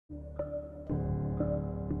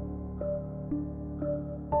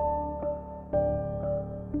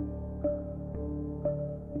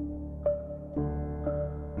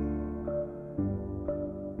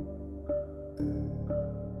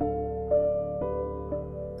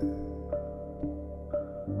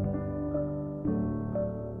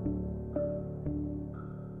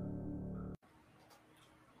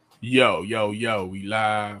Yo, we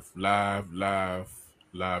live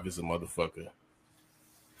as a motherfucker.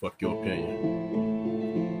 Fuck your opinion.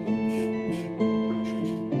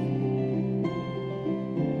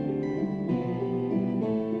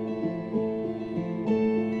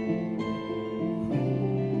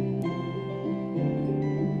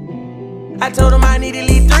 I told him I need at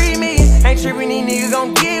least 3 million. Ain't tripping, these niggas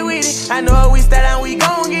gon' get with it. I know we start down, we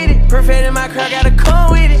gon' get it. Perfect in my crowd, gotta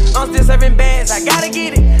come with it. I'm still serving bands, I gotta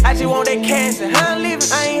get it. I just want that cash and how I'm living.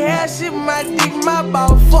 I ain't had shit with my dick, my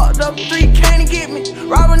ball fucked up. 3 can't get me.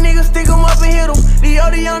 Rob a nigga, stick him up and hit him. The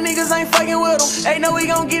other young niggas ain't fucking with him. They know we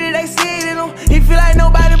gon' get it, they see it in him. He feel like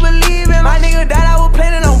nobody believe in him. My nigga died, I was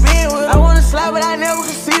planning on being with him. I wanna slide, but I never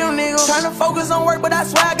could see them niggas. Tryna focus on work, but I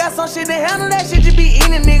swear I got some shit to handle. That shit just be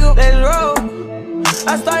eating, nigga. Let's roll.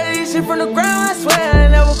 I started this shit from the ground, I swear I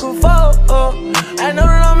never could fall. I know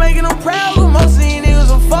that I'm making them proud, but most of these niggas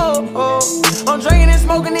will fall. I'm drinking and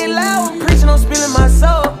smoking it loud, I'm preaching, I'm spilling my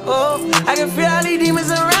soul. I can feel all these demons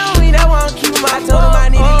around me, that's why I'm keeping my told them I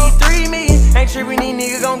need at least 3 million. Ain't tripping, these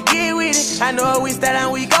niggas gon' get with it. I know we start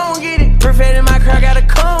down, we gon' get it. Perfect in my crowd, gotta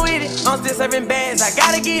come with it. I'm still serving bands, I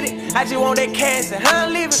gotta get it. I just want that cash and how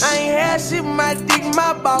I'm living. I ain't had shit with my dick,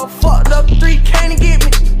 my ball fucked up. 3 can't get me.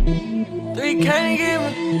 3 can't get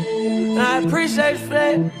me, and I appreciate for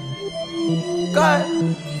that. God,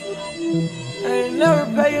 I ain't never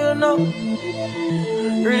pay you enough.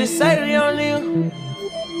 Really say to young nigga,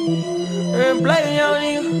 really blame young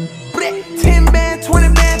nigga. 10 band,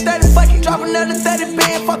 20 band, 30, fuck it, drop another 30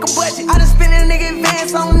 band, fuck a budget. I done spend a nigga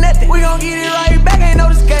advance on nothing. We gon' get it right back, ain't no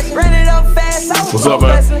discussion. Ran it up fast, I was What's up,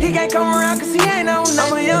 man? He can't come around cause he ain't on nothing.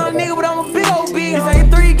 I'm a young nigga, but I'm a big old big. This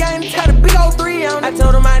ain't 3 games, got a big old 3 on it. I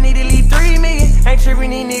told him I need at least 3 million. Ain't tripping,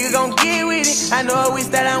 these niggas gon' get with it. I know we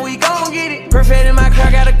start down, we gon' get it. Perfect in my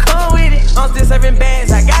crowd, gotta come with it. I'm still serving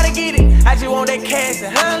bands, I gotta get it. I just want that cash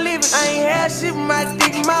and how I'm living. I ain't had shit with my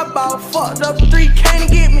dick, my ball fucked up. 3 can't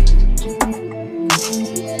get me.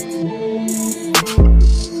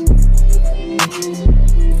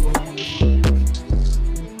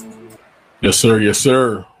 Yes,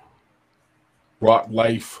 sir. Rock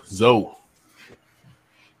Life Zoe.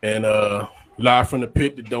 And live from the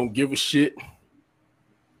pit that don't give a shit.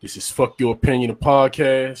 This is Fuck Your Opinion, the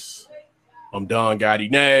podcast. I'm Don Gotti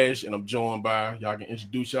Nash, and I'm joined by, y'all can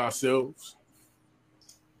introduce yourselves.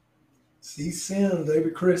 C. Sim,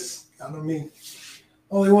 David Chris. I know me.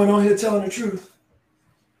 Only one on here telling the truth.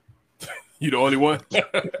 You the only one? Hey,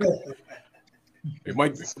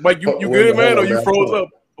 Mike, you good, man? Or you froze up?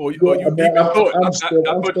 Or you deep in thought? I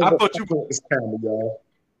thought you was this camera, y'all.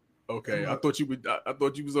 Okay, I thought you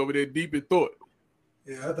was over there deep in thought.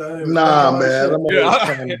 Yeah, I thought it was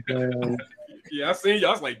man. Yeah, I seen you.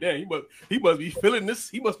 I was like, damn, he must be feeling this.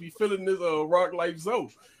 He must be feeling this Rock Life Zoe.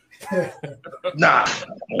 Nah.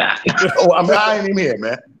 Oh, I ain't even here,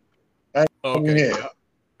 man. Okay.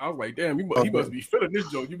 I was like, damn, he must be feeling this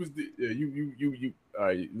joke. You. All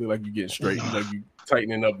right, look like you getting straight. You like you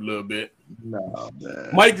tightening up a little bit. Nah, man.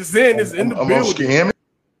 Mike is in the building. Can you hear me?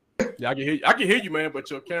 Yeah, I can hear you, man. But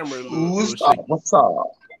your camera is a little shaky. What's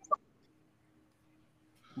up?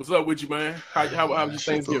 What's up with you, man? How was your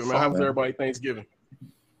Thanksgiving, man? How was everybody Thanksgiving?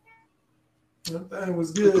 Everything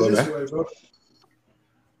was good this way, bro.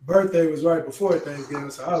 Birthday was right before Thanksgiving,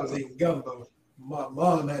 so I was eating gumbo. My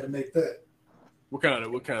mom had to make that. What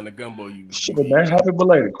kind of gumbo you? Shit, man. Happy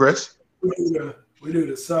belated, Chris. We do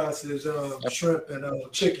the sausage, shrimp,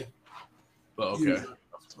 and chicken. Oh, okay.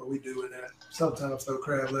 That's what we do with that. Sometimes throw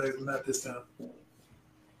crab legs, but not this time.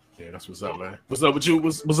 Yeah, that's what's up, man. What's up with you?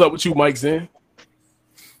 What's up with you, Mike Zen?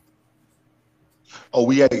 Oh,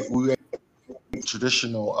 we ate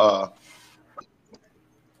traditional.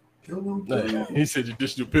 He said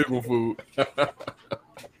traditional pilgrim food.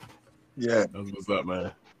 Yeah, that's what's up,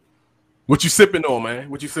 man. What you sipping on, man?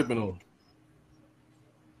 What you sipping on?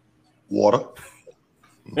 Water.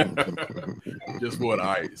 Just water.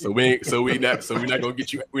 All right. So we're not gonna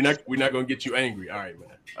get you. We're not gonna get you angry. All right,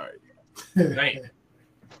 man. All right.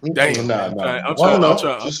 Dang. Nah. I'm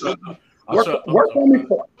trying. Work on me.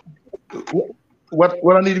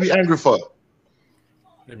 What I need to be angry for?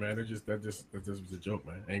 Hey man, that just was a joke,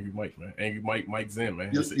 man. Angry Mike, man. Angry Mike Zen,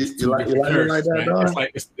 man. You like it like that, man.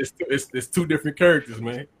 It's 2 different characters,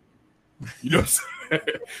 man. You know what I'm saying?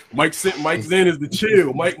 Mike Zen is the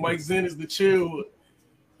chill. Mike Zen is the chill.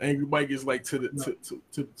 Angry Mike is like to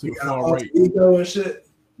the far right. Ego and shit.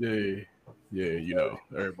 Yeah, you know,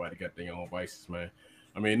 everybody got their own vices, man.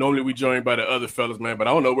 I mean, normally we joined by the other fellas, man, but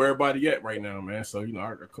I don't know where everybody at right now, man. So, you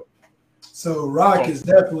know, so Rock is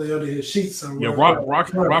definitely under his sheets somewhere. Yeah,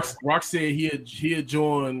 Rock said he'd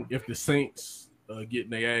join if the Saints getting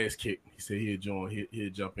their ass kicked. He said he'd join,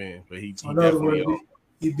 he'd jump in, but he definitely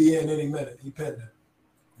he'd be in any minute. He pending.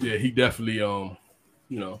 Yeah, he definitely you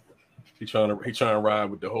know, he trying to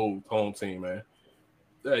ride with the whole home team, man.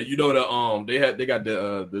 You know they got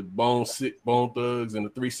the Bone Thugs and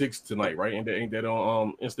the 3-6 tonight, right? Ain't that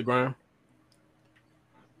on Instagram?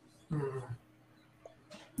 Mm-hmm.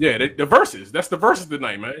 Yeah, the verses. That's the verses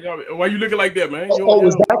tonight, man. Why you looking like that, man?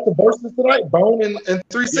 Was that the verses tonight? Bone and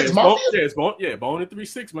 3-6 Mafia? Bone and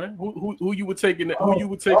 3-6, man. Who you would take in that? Who you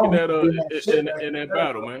would take in that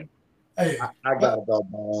battle, man? Hey, I gotta go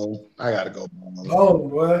Bone. Bone,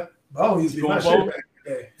 boy. Bone used to be my shit back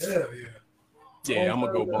in the day. Hell yeah. Yeah, I'm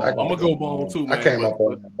gonna go Bone. I'm gonna go Bone too, man. I came up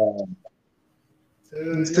on that Bone.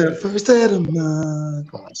 It's the first of the month.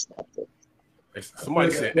 Come on, stop it.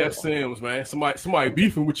 Somebody said F Sims, man. Somebody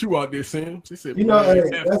beefing with you out there, Sims. He said, you know,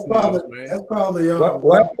 that's probably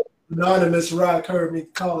anonymous Rock heard me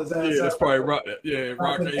call his ass. Yeah, that's probably Rock. Yeah,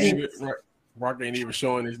 Rock ain't even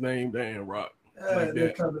showing his name. Damn, Rock. Like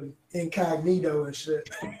they're coming incognito and shit.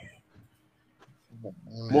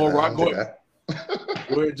 More Rock. Go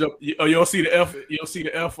ahead, jump. Oh, you'll see the F. You'll see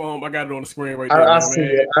the F. I got it on the screen right there. I see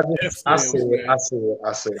it. I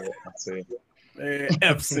see it. Man,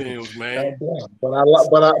 F Sims, man. But I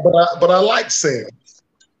like Sims.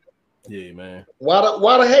 Yeah, man. Why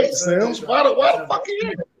the hate, Sims? Why the fuck you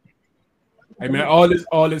hate? Hey, man,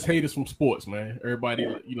 all this hate is from sports, man. Everybody,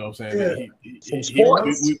 you know what I'm saying? Yeah.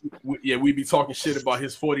 Sports? We be talking shit about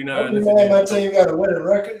his 49. My team got a winning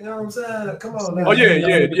record. You know what I'm saying? Come on now. Oh,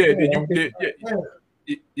 yeah.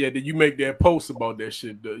 Did you make that post about that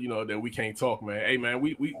shit, you know, that we can't talk, man? Hey, man,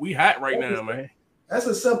 we hot right now, man. That's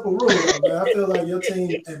a simple rule, man. I feel like your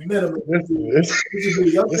team at minimum. This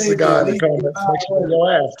is a guy in the comments section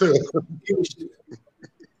your ass too.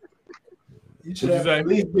 You should have at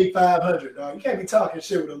least be 500, dog. You can't be talking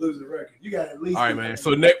shit with a losing record. You got at least. All right, man.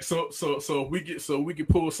 So next, so we can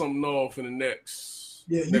pull something off in the next.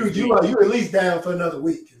 Yeah, you at least down for another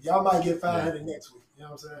week. Y'all might get 500 next week. You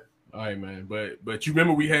know what I'm saying? All right, man. But you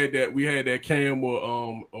remember we had that Cam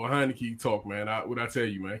or Heineke talk, man. What I tell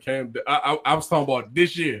you, man? Cam, I was talking about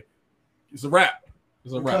this year. It's a wrap.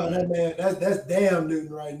 It's a wrap. That man, that's damn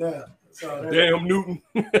Newton right now. Damn Newton.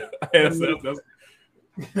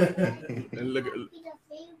 And look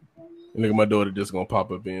at my daughter just gonna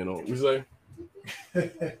pop up in on. You say?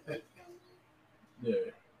 Yeah,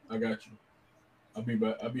 I got you. I'll be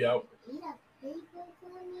back. I'll be out.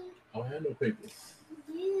 I don't have no paper.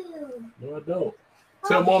 No, I don't.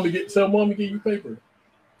 Tell mom to get you paper.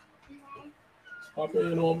 Pop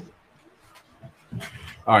in on me.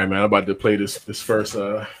 All right, man. I'm about to play this first.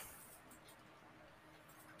 No.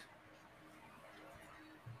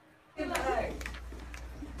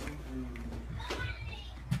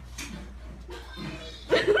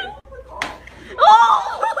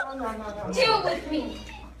 Deal with me.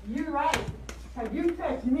 You're right. Have you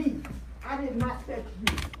touched me? I did not touch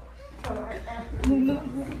you. So No.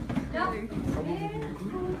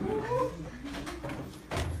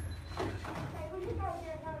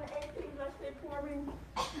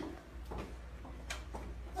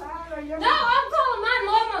 No, I'm calling my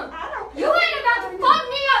mama. You ain't about to fuck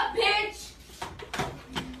me up, bitch.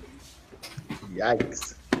 Yikes.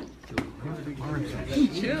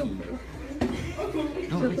 Chill.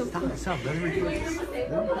 No, stop.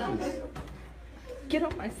 Get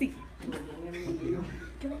off my seat.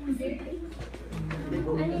 Get off my seat.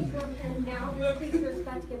 I need girlfriend now. Please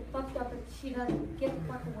respect to get fucked up, but she doesn't. Get the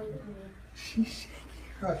fuck away from me.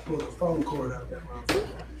 I pulled the phone cord out that motherfucker.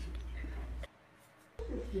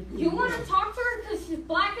 You want to talk to her because she's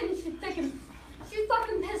black and she's fucking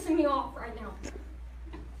pissing me off right now.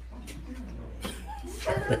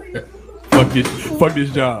 Fuck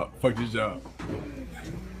this job. Fuck this job.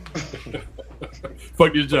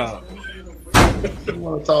 Fuck this job. You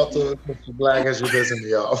want to talk to Mr. Black as you're pissing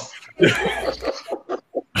me off.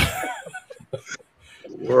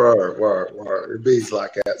 Word. It beats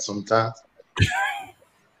like that sometimes.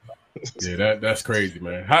 Yeah, that's crazy,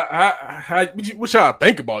 man. How what y'all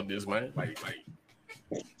think about this, man? Like,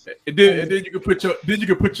 and then you could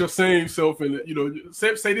put your same self in, you know,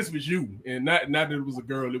 say this was you, and not that it was a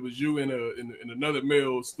girl, it was you and another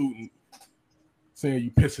male student saying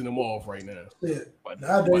you pissing them off right now. Yeah.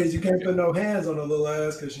 Nowadays you can't put no hands on a little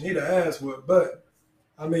ass because you need an ass whip, but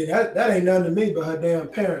I mean, that ain't nothing to me but her damn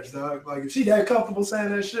parents, dog. Like, if she that comfortable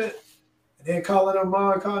saying that shit, and then calling her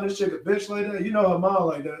mom, calling this chick a bitch like that, you know her mom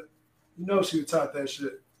like that. You know she was taught that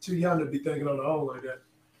shit. Too young to be thinking on her own like that.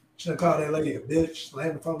 She done called that lady a bitch,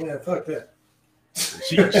 slam the phone, man, fuck that.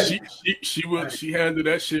 She handled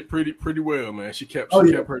that shit pretty well, man. She kept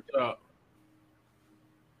her job.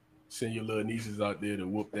 Send your little nieces out there to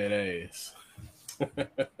whoop that ass.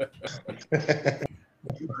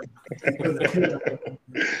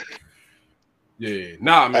 Yeah,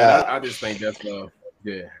 nah, man. I just think that's fuck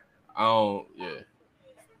your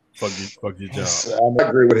job. I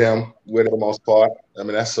agree with him for the most part. I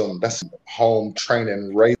mean, that's some home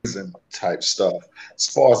training, raising type stuff. As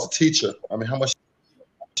far as the teacher, I mean, how much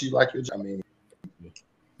do you like your job? I mean,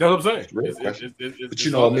 that's what I'm saying. But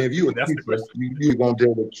you know, I mean, if you a teacher, you're gonna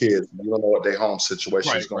deal with kids. You don't know what their home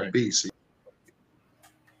situation is gonna be. So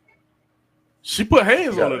she put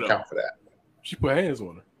hands on her. Account for that. She put hands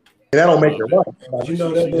on her. And that don't make it right. You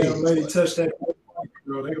know that damn lady touched that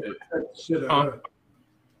girl. They gonna protect the shit out of her.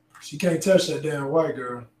 She can't touch that damn white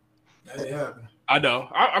girl. That ain't happening. I know.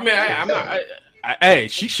 I mean, I'm not. Hey,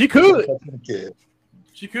 she could.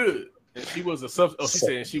 She could. And she was a sub. Oh, she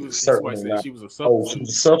said she was. Somebody said she was a substitute. Oh, she was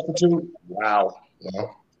a substitute. Wow.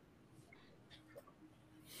 Well.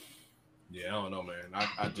 Yeah, I don't know, man.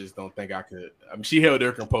 I just don't think I could. I mean, she held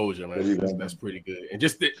her composure, man. That's pretty good. And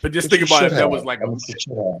just think about it. That was like,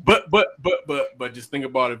 but just think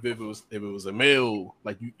about it. If it was a male,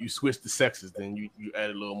 like you switch the sexes, then you add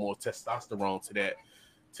a little more testosterone to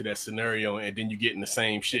that scenario, and then you get in the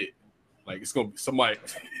same shit. Like it's gonna be somebody gonna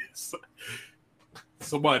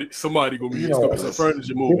be. It's gonna be some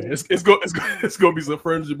furniture moving. It's gonna be some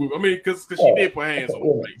furniture moving. I mean, because she did put hands on her.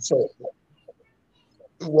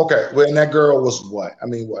 Okay, well, and that girl was what? I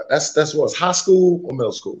mean, what? That's what? High school or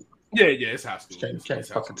middle school? Yeah, it's high school. Can't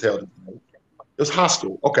fucking tell. It was high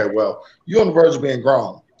school. Okay, well, you're on the verge of being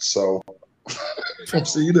grown, so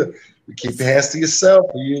you keep your hands to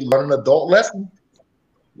yourself. You learn an adult lesson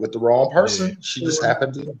with the wrong person. Yeah. She just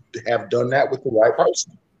happened to have done that with the right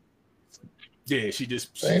person. Yeah, she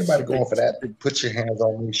anybody going for that? Put your hands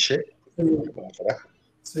on me, shit.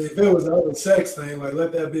 See, if it was the other sex thing, like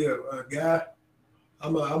let that be a guy.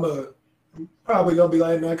 I'm probably gonna be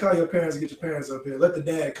like, man, call your parents and get your parents up here. Let the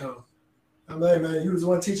dad come. I'm like, man, you was the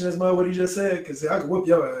one teaching this mother what he just said, because I could whoop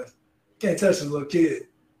your ass. Can't touch a little kid,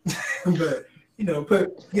 but you know, I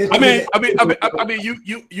mean,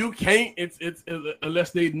 you can't. It's unless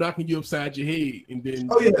they knocking you upside your head, and then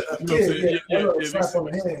slap on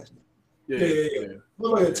the hand. Yeah.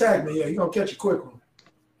 Look, attack me. Yeah, you gonna catch a quick one.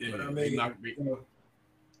 Yeah, but I mean,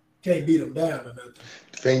 can't beat them down or nothing.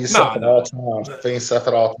 Defend yourself at all times. Defend yourself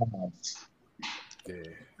at all times. Yeah.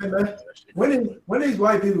 Hey man, when these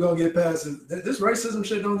white people gonna get past this racism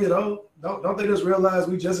shit? Don't get old. Don't they just realize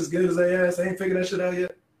we just as good as they ass? They ain't figured that shit out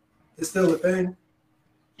yet. It's still a thing.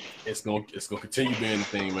 It's gonna continue being a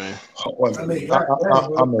thing, man. I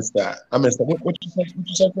missed that. What you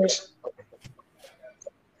say, Chris?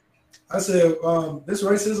 I said this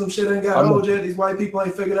racism shit ain't got old yet. These white people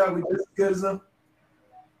ain't figured out we just as good as them.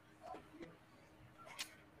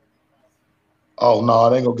 Oh, no,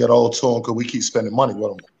 it ain't going to get old to them because we keep spending money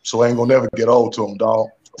with them. So it ain't going to never get old to them, dog.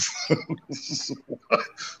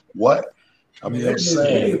 What? I mean, I'm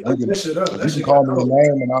saying, you can call me the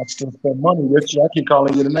name and I'll still spend money with you. I keep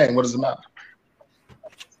calling you the name. What does it matter?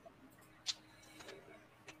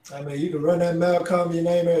 I mean, you can run that mouth, call me your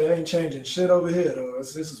name, it ain't changing shit over here, though.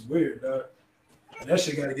 This is weird, dog. And that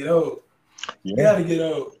shit got to get old. Yeah. Got to get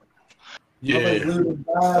old. Yeah.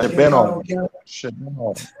 They've been on. Shit been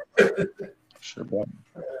on.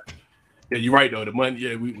 Yeah, you're right though. The money,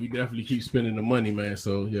 yeah, we definitely keep spending the money, man.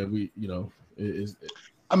 So yeah, we, you know,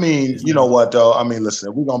 I mean, you know what though? I mean, listen,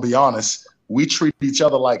 if we're gonna be honest, we treat each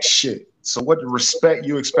other like shit. So what respect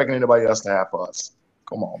you expecting anybody else to have for us?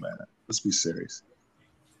 Come on, man. Let's be serious.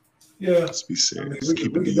 Yeah, let's be serious. I mean,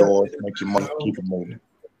 keep it yours. Make your money. Keep it moving.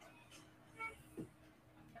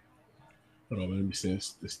 Hold on, let me see.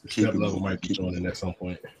 The step level might be joining at some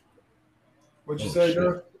point. What'd you say,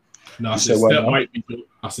 Joe? No, I said Step might be.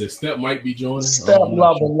 I said Step might be joining. Step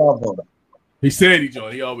level. He said he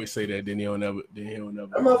joined. He always say that. Then he'll never.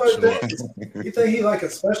 You think he like a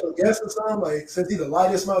special guest or something? Like since he's the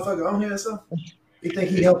lightest motherfucker on here or something? You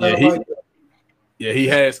think he helped out like that? Yeah, he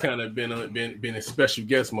has kind of been in special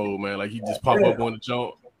guest mode, man. Like he just pop up on the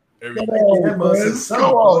jump. Come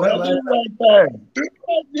on, that do right thing. Do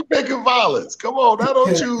that. You making violence. Come on, that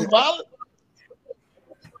don't choose violence.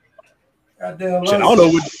 Goddamn.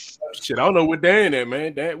 Shit, I don't know what Dan at,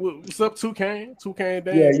 man. Dan, what's up, Toucan? Toucan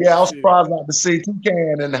Dan. Yeah. I was surprised not to see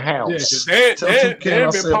Toucan in the house. Yeah, Dan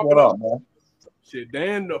been popping up, man. Shit,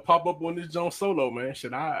 Dan pop up on this joint solo, man.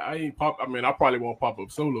 Shit, I ain't pop. I mean, I probably won't pop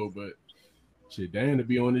up solo, but shit, Dan to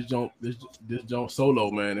be on this joint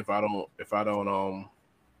solo, man. If I don't,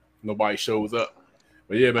 nobody shows up.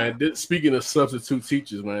 But yeah, man. Speaking of substitute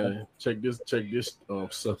teachers, man, check this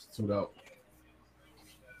substitute out.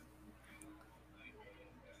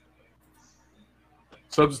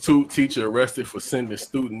 Substitute teacher arrested for sending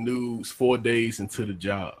student nudes 4 days into the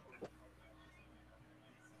job.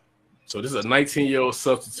 So this is a 19-year-old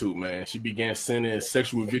substitute, man. She began sending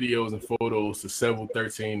sexual videos and photos to several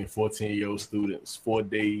 13 and 14-year-old students 4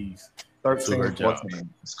 days 13 to her and job. 14.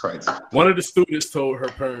 It's crazy. One of the students told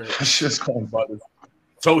his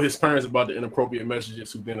parents about the inappropriate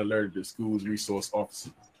messages, who then alerted the school's resource officer.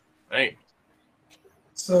 Dang.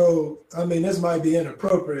 So, I mean, this might be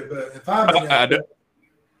inappropriate, but if I'm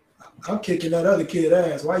kicking that other kid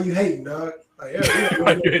ass. Why you hating, dog? Like,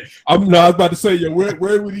 I was about to say, yeah,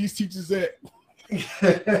 where were these teachers at?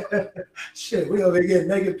 Shit, we over here getting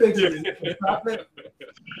naked pictures. God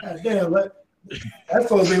damn, that's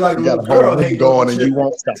supposed to be like a little girl hating going and you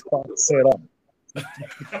won't stop set up.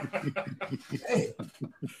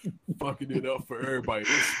 Fucking it up for everybody.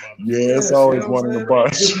 Yeah, it's always one in the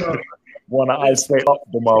bus. Want to ice skate up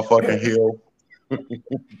the motherfucking hill.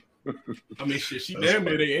 I mean, shit, she damn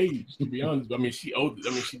near their age, to be honest. I mean, she old.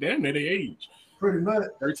 I mean, she damn near their age. Pretty much.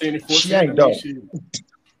 13 and 14. She ain't dope. She ain't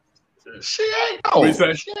dope.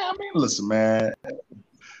 I mean, listen, man.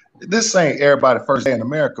 This ain't everybody first day in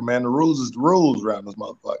America, man. The rules is the rules around this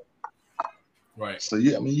motherfucker. Right. So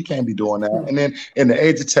yeah, I mean, you can't be doing that. And then in the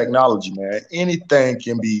age of technology, man, anything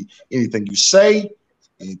can be anything you say,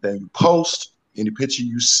 anything you post, any picture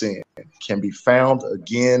you send can be found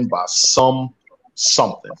again by something.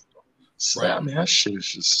 So right. I mean, that's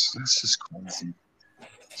just crazy.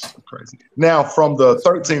 So crazy. Now, from the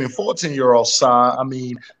 13 and 14-year-old side, I mean,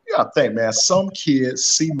 you gotta think, man, some kids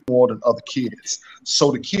see more than other kids.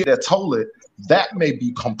 So the kid that told it, that may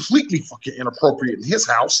be completely fucking inappropriate in his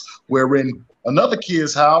house, where in another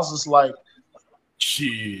kid's house, it's like,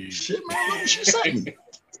 shit, man, look what she saying.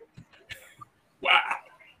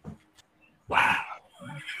 Wow.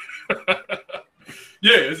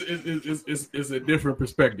 Yeah, it's a different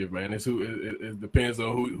perspective, man. It depends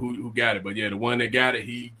on who got it. But yeah, the one that got it,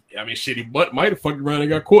 he might have fucked around and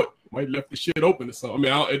got caught. Might have left the shit open or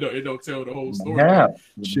something. I mean, it don't tell the whole story. Yeah.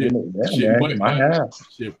 Shit,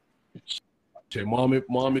 mom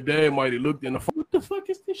and dad might have looked in the phone. What the fuck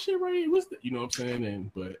is this shit right here? What's that? You know what I'm saying?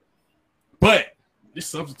 And but this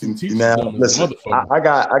substitute teacher. Now, listen, I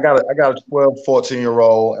got a 12,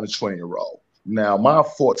 14-year-old and a 20-year-old. Now, my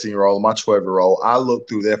 14-year-old, my 12-year-old, I look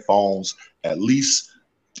through their phones at least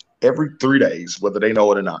every 3 days, whether they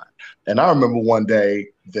know it or not. And I remember one day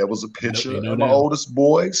there was a picture of my oldest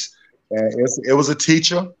boys, and it was a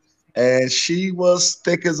teacher, and she was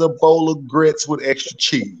thick as a bowl of grits with extra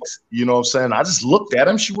cheese. You know what I'm saying? I just looked at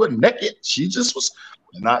him. She wasn't naked. She just was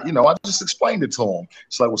not, I just explained it to him.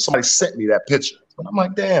 It's like, well, somebody sent me that picture. And I'm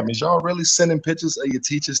like, damn, is y'all really sending pictures of your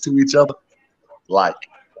teachers to each other? Like,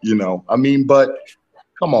 I mean, but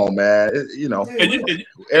come on, man.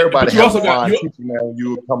 Everybody has to find teacher, man, when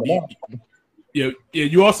you were coming up. Yeah.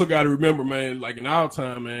 You also got to remember, man, like in our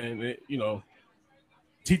time, man,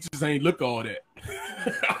 teachers ain't look all that.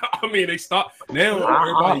 I mean, they stop now.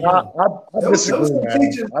 I disagree,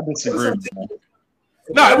 man. I disagree.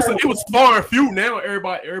 No, it was far and few. Now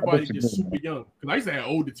everybody just super young. Cause I used to have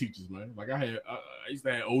older teachers, man. Like I used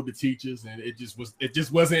to have older teachers, and it just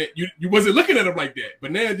wasn't you wasn't looking at them like that.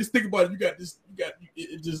 But now just think about it.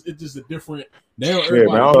 It's just a different now. Yeah, man,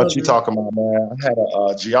 I don't know what you talking about, man. I had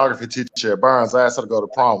a geography teacher at Burns. I asked her to go to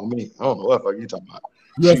prom with me. I don't know what the fuck you talking about.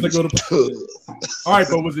 You have to go to. All right,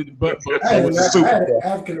 but was it? But I had an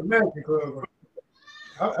African American club.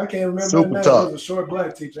 I can't remember. Super her name. tough. It was a short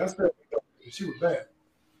black teacher. I still she was bad.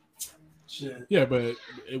 Shit. Yeah, but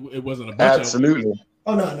it wasn't a bunch. Absolutely.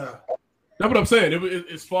 Oh no. That's what I'm saying.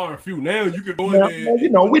 It's far and few. Now you could go in there.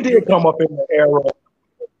 Well, we did come up in the era.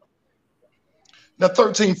 Now,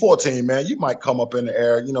 13, 14, man, you might come up in the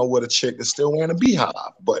era, with a chick that's still wearing a beehive.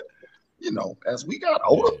 But, as we got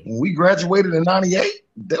older, when we graduated in 98,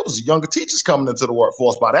 there was younger teachers coming into the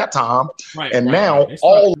workforce by that time. Right, and now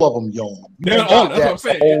all of them young. That's what I'm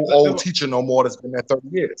saying. Old teacher no more that's been there 30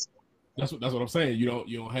 years. That's what I'm saying. You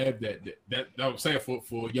don't have that I'm saying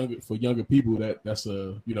for younger people that's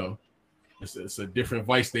a it's a different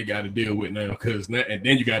vice they got to deal with now, and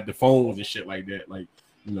then you got the phones and shit like that. Like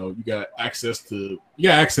you got access to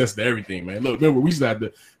everything, man. Look, remember we used to have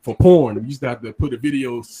to for porn. We used to have to put a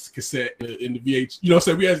video cassette in the VH.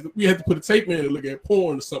 So we had to put a tape in and look at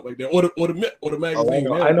porn or something like that, or the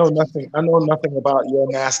magazine. I know nothing about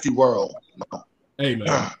your nasty world. No. Amen.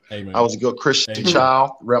 I was a good Christian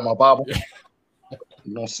child, read my Bible. You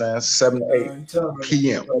know what I'm saying? 7 to 8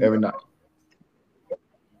 p.m. every night.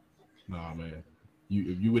 Nah, man.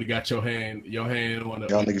 If you would have got your hand on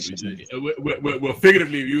Y'all niggas. well,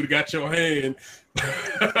 figuratively, if you would have got your hand,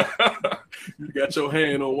 you got your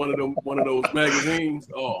hand on one of those magazines.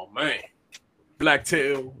 Oh man,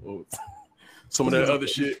 Blacktail or some of that other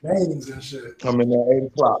shit. Names and shit. Come in there 8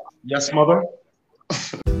 o'clock. Yes, mother.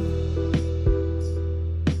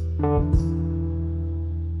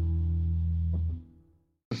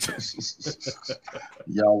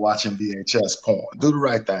 Y'all watching VHS porn. Do the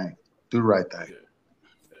right thing. Do the right thing.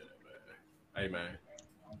 Hey man,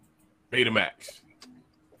 Betamax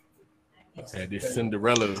had this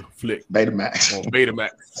Cinderella flick. Betamax on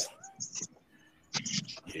Betamax.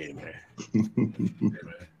 Yeah, man.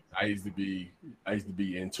 I used to be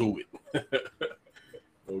into it.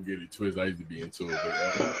 Don't get it twisted. I used to be into it,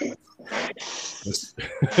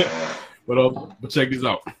 but check this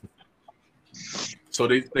out. So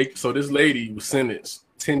so this lady was sentenced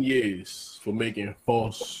 10 years for making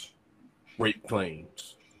false rape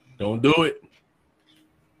claims. Don't do it.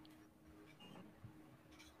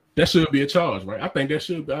 That should be a charge, right? I think that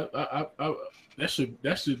should be. That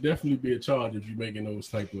should definitely be a charge if you're making those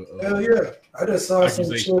type of. Hell yeah! I just saw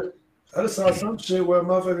some shit. Where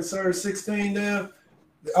motherfuckers served 16 down.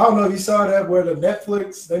 I don't know if you saw that where the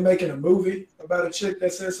Netflix they making a movie about a chick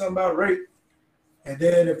that said something about rape, and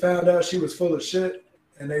then it found out she was full of shit,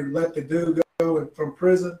 and they let the dude go from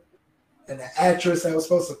prison, and the actress that was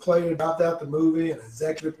supposed to play it dropped out the movie, and the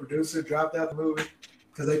executive producer dropped out the movie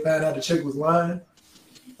because they found out the chick was lying.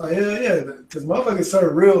 Like, yeah, because motherfuckers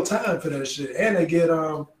serve real time for that shit, and they get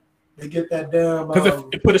that damn because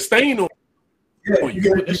it put a stain on. Yeah, you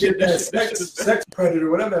get that sex predator,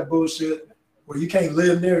 whatever that bullshit, where you can't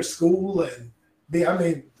live near school and be. I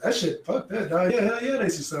mean, that shit. Fuck that, dog. Yeah, hell yeah, they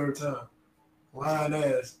should serve time. Lying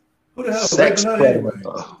ass. Who the hell is raping her anyway?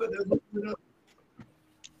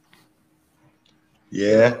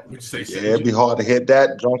 Yeah, it'd be hard to hit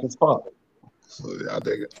that drunk as fuck. So I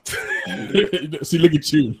dig it. See, look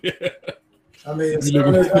at you. I mean, as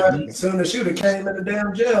soon as she would have came in the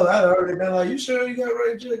damn jail, I'd already been like, "You sure you got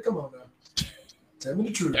raped, Jay? Come on now, tell me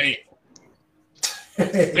the truth." Damn.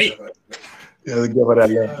 Yeah, give her that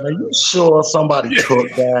look. Are you sure somebody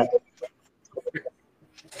cooked that?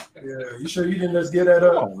 Yeah, you sure you didn't just get that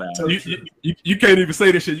up? Oh, man. You can't even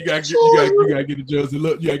say this shit. You gotta get the judge to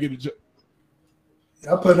look. You gotta get the judge.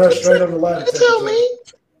 I put her straight on the lie detector. Tell me.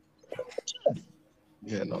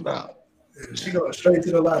 Yeah, no doubt. Yeah, she going straight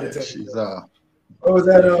to the lie detector. She's What was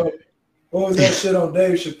that? What was that shit on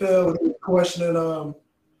Dave Chappelle when he was questioning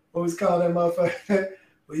what was calling that motherfucker?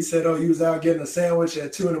 Well, he said, "Oh, you was out getting a sandwich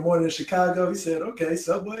at 2 a.m. in Chicago." He said, "Okay,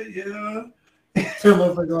 Subway, yeah."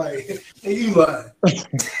 Motherfucker like, "Hey, you lying?"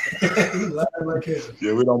 You lying like hell.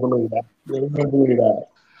 Yeah, we don't believe that. Yeah, we don't believe that.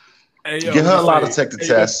 Hey, yo, get her a lie detector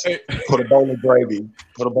test. Put a bowl of gravy.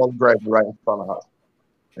 Put a bowl of gravy right in front of her,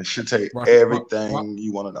 and she'll tell you everything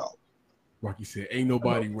you want to know. Rocky said, "Ain't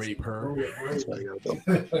nobody rape her."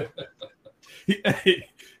 He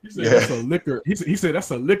said, "That's a liquor." He said,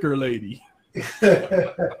 "That's a liquor lady."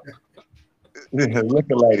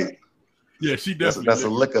 Liquor lady. Yeah, she definitely. That's a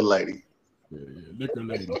liquor lady. Yeah, liquor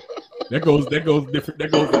lady. That goes different.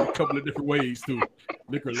 That goes in a couple of different ways too.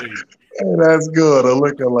 Liquor lady. Hey, that's good. A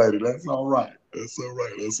liquor lady. That's all right. That's all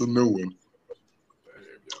right. That's a new one.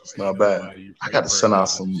 It's not bad. I got to send out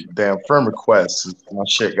some damn friend requests. My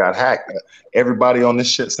shit got hacked. Everybody on this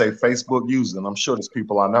shit say Facebook using. I'm sure there's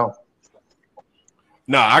people I know.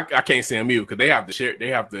 No, I can't say mute because they have to share. They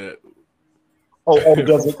have to. Oh,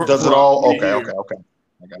 does it all? Okay.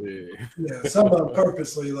 Yeah, some of them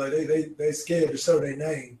purposely, like they scared to show their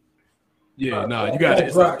name. Yeah, you got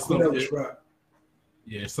it. Rock.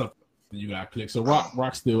 Yeah, something you got to click. So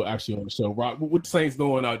Rock's still actually on the show. Rock, what the Saints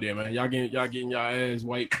doing out there, man? Y'all getting y'all ass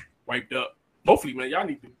wiped up. Hopefully, man, y'all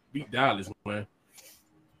need to beat Dallas, man.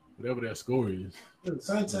 Whatever that score is. The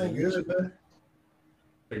Saints ain't good, man.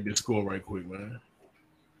 Take this score right quick, man.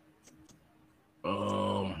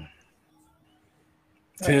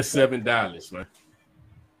 10-7 Dallas, man.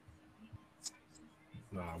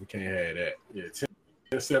 Nah, we can't have that. Yeah,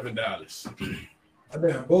 10-7 Dallas. I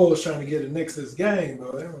damn Bulls trying to get the Knicks this game,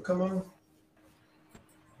 bro. Come on.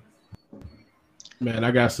 Man,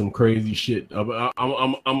 I got some crazy shit. I'm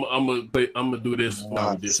gonna do this.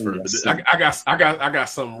 This first. I got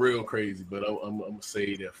something real crazy, but I'm gonna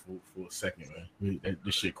say that for a second, man.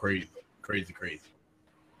 This shit crazy.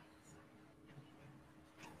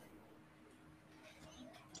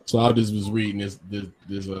 So I just was reading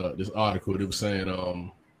this article that was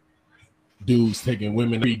saying dudes taking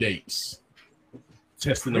women 3 dates.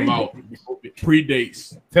 testing them out,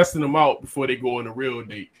 pre-dates, testing them out before they go on a real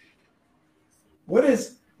date. What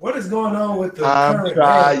is going on with the I'm current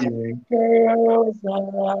trying. Girls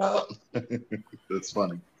out. That's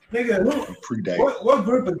funny. nigga? Pre-date. What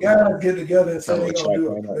group of guys get together and say I'm they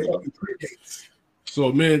gonna gonna check do pre-dates?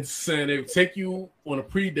 So men saying they take you on a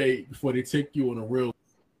pre-date before they take you on a real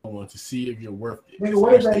one to see if you're worth it. Nigga,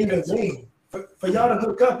 what does that even mean? For y'all to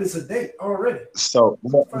hook up, it's a date already. So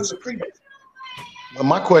For the pre-date.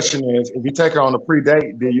 my question is, if you take her on a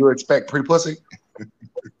pre-date, do you expect pre-pussy?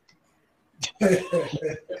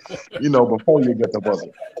 You know, before you get the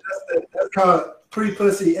pussy. That's called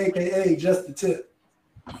pre-pussy, aka just the tip.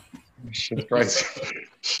 Shit's crazy.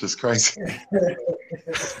 Shit's crazy.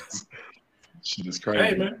 Shit is crazy.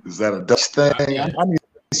 Hey, man. Is that a Dutch thing?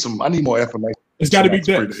 I need more information. It's got to be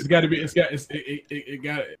Dutch. It got a pre-date.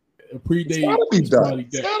 It's gotta be Dutch.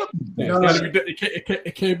 It's It's gotta be Yeah, Dutch. it's gotta be Dutch.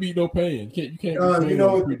 It can't be no paying. You can't be paying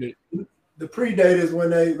know, on a pre-date. The pre-date is when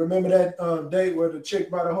they remember that date where the chick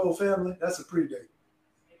brought her whole family. That's a pre-date.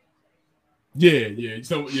 Yeah.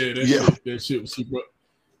 So Yeah. that shit she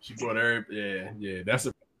brought her. Yeah.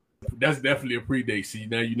 That's definitely a pre-date. See,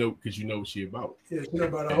 now you know because you know what she about. Yeah, she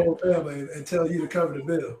done brought her whole family and tell you to cover the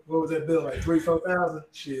bill. What was that bill like? 3,000-4,000?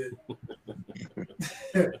 Shit.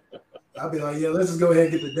 I'll be like, yeah, let's just go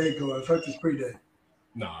ahead and get the date going. Fuck this pre-date.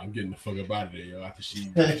 Nah, I'm getting the fuck up out of there, yo. After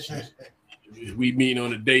she if we meeting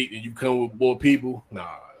on a date and you come with more people,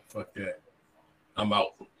 nah, fuck that. I'm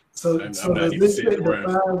out. So I'm does not even this sitting shit around.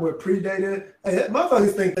 define what pre-date is? Hey,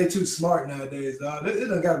 motherfuckers think they too smart nowadays, dog. It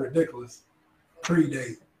done got ridiculous.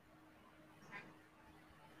 Pre-date.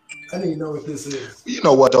 I didn't even know what this is. You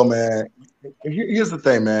know what though, man? Here's the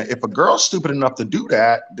thing, man. If a girl's stupid enough to do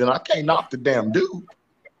that, then I can't knock the damn dude.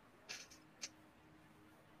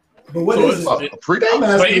 But what So is it's- it? A pre-date? I'm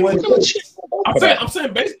asking what it is. I'm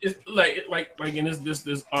saying basically it's like in this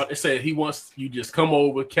it said he wants you just come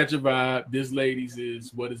over, catch a vibe. This ladies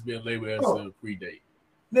is what has been labeled as a pre-date.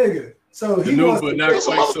 Nigga. So The he new, wants but to not pick-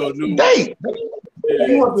 quite so new. Date.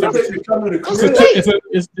 he wants the chick to come to the crib.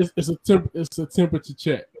 It's a temperature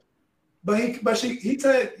check. But he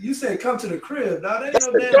said you said come to the crib. Now that That's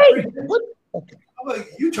ain't no the damn date. pre-date. What? I'm like,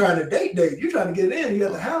 you trying to date? You trying to get in? You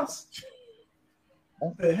at the house?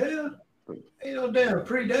 What the hell? Ain't no damn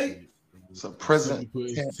pre-date. It's a present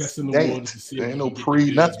tense Testing the date. waters to see There if ain't you no can get pre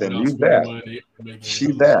the nothing. goods You without there. spending money, making She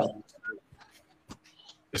it there.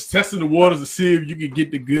 It's testing the waters to see if you can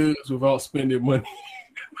get the goods without spending money.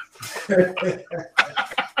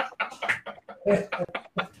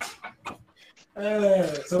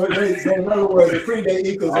 So in other words, the pre-date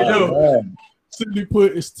equals I know. Man. Simply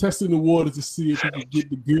put, it's testing the waters to see if you can get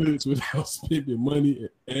the goods without spending money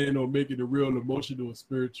and or making a real emotional and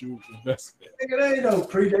spiritual investment. Nigga, that ain't no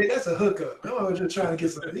pre-date. That's a hookup. No one was just trying to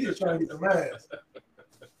get some. He just trying to get some ass.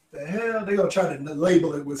 The hell? They gonna try to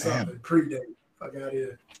label it with something. Pre-date. Fuck out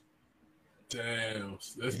here. Damn,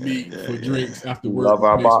 let's meet for drinks after We work. love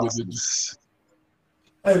our Replace with the- boxes.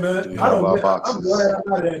 Hey man, Yeah, I don't. love I'm boxes. glad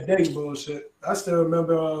I'm out of that dating bullshit. I still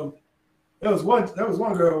remember. There was one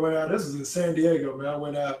girl I went out. This was in San Diego, man. I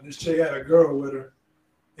went out. And this chick had a girl with her,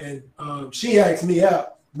 and she asked me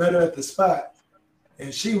out. Met her at the spot,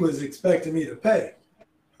 and she was expecting me to pay.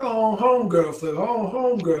 Her own homegirl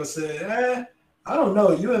said, I don't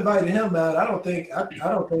know. You invited him out. I don't think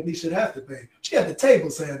he should have to pay. She at the table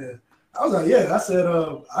saying this. I was like, yeah. I said,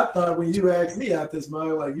 I thought when you asked me out this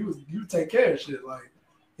month, like you take care of shit. Like,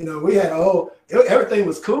 you know, we had everything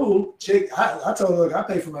was cool. Chick, I told her, look, I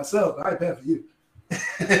pay for myself. I ain't paying for you.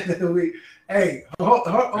 Her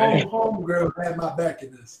own homegirl had my back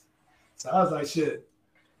in this. So I was like, shit.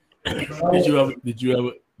 Did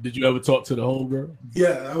you ever talk to the homegirl?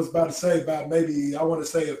 Yeah, I was about to say about maybe I want to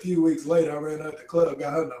say a few weeks later, I ran out the club,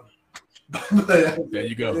 got her number. There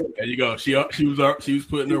you go. She was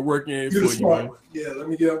putting her work in You're the for you, smart man. one. Yeah, let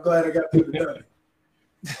me get. I'm glad I got through the done.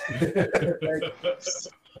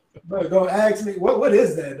 But go ask me what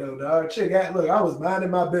is that though, dog? Chick, look, I was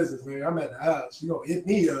minding my business, man. I'm at the house. You gonna hit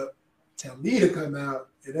me up, tell me to come out,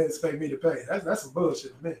 and then expect me to pay? That's some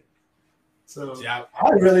bullshit to me. So Yeah. I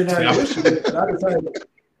really not an issue with it. I just had the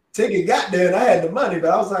ticket got there and I had the money,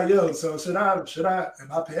 but I was like, yo, so should I?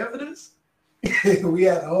 Am I paying for this? We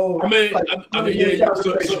had a whole.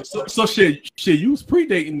 So shit, you was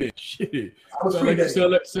predating this shit. I was predating.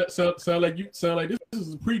 Sound like this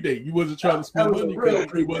is a predate. You wasn't trying to spend money.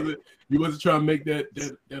 You wasn't trying to make that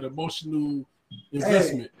emotional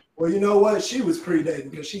investment. Well, you know what? She was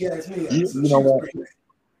predating because she asked me. You know what?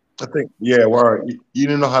 I think, yeah, well, you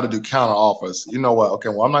didn't know how to do counter offers. You know what? Okay,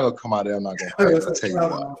 well, I'm not gonna come out there. I'm not gonna pay. I'll tell you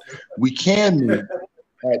what. We can meet.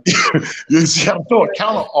 You see, I'm throwing a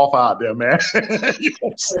counter offer out there, man.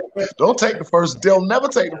 Don't take the first deal. Never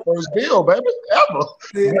take the first deal, baby. Ever.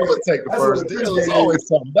 Never take the first deal. There's always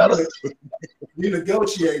something better. You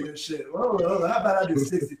negotiate this shit. Well, how about I do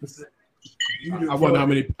 60%? I wonder how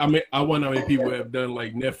many. I wonder how many people have done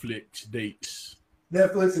like Netflix dates.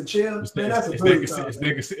 Netflix and chill. Is Man, that's a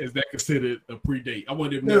that considered a pre-date? I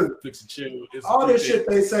wonder if Netflix and chill is all this shit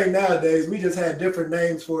they say nowadays. We just had different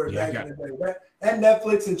names for it back in the day. That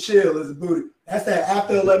Netflix and chill is a booty. That's that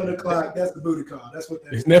after 11 o'clock. That's the booty call. That's what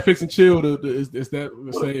that is. Netflix and chill. Is that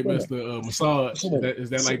the same as the massage? Is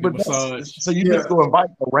that like the massage? So you just go invite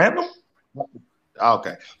a random?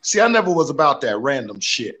 Okay. See, I never was about that random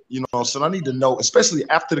shit. You know, so I need to know, especially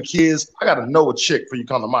after the kids, I got to know a chick before you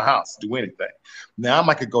come to my house to do anything. Now, I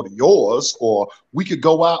might could go to yours or we could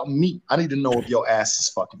go out and meet. I need to know if your ass is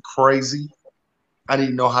fucking crazy. I need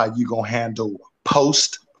to know how you going to handle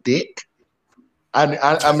post-dick. I mean,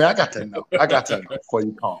 I got to know. I got to know before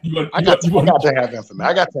you call. I got to have information.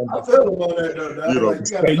 I got to know. I feel them on that, though.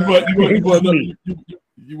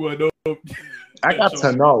 You want to know? I got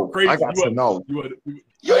to know. I got to know.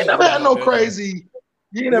 You ain't never had no crazy.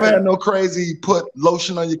 You ain't never had no crazy put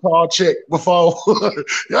lotion on your car chick before.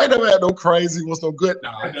 You ain't never had no crazy. Was no good.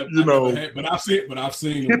 But I've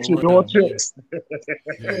seen. Hit your door chicks.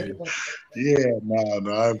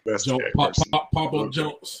 No. I'm best. Pop up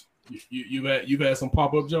jumps. You've had some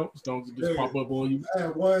pop up jumps. Don't just pop up on you.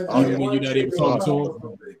 Even when you're not even talking to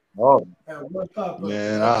them. Oh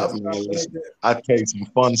man, I tell you some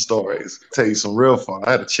fun stories. Tell you some real fun.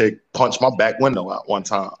 I had a chick punch my back window out one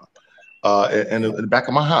time, in the back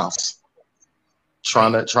of my house,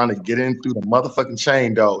 trying to get in through the motherfucking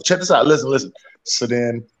chain door. Check this out. Listen. So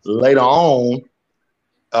then later on,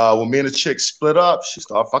 when me and the chick split up, she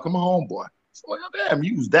started fucking my homeboy. So like, oh, damn,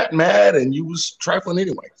 you was that mad and you was trifling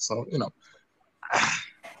anyway. So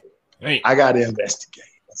I got to investigate.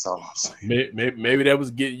 That's all I'm saying. Maybe that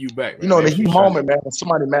was getting you back. Man. You know, in the heat moment, man, when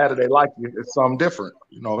somebody mad that they like you, it's something different.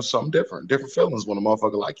 You know, it's something different. Different feelings when a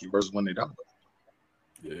motherfucker like you versus when they don't.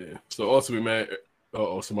 Yeah. So ultimately, man.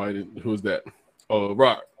 Somebody who's that? Oh,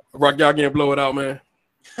 Rock, y'all can't blow it out, man.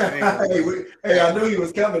 Hey, I knew he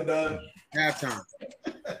was coming, Don. Halftime.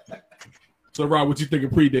 So, Rob, what you think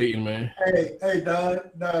of pre-dating, man? Hey, Don,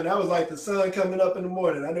 that was like the sun coming up in the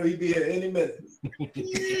morning. I knew he'd be here any minute.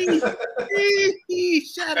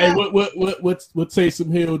 Shut hey, up. What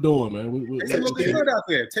Taysom Hill doing, man? Taysom looking good out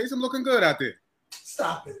there. Taysom looking good out there.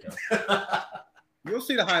 Stop it. You'll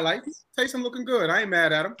see the highlights. Taysom looking good. I ain't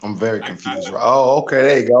mad at him. I'm very confused. Oh, okay,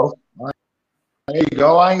 there you go. There you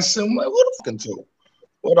go. I ain't seen what the fucking to.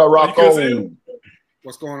 What a rock on.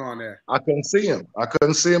 What's going on there? I couldn't see him.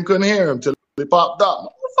 Couldn't hear him till he popped up.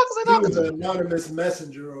 What the fuck is he talking to? He was an anonymous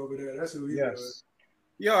messenger over there. That's who he was.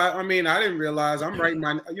 Yo, I mean, I didn't realize I'm writing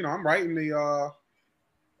the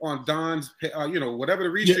on Don's, whatever the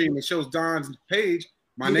restream that shows Don's page.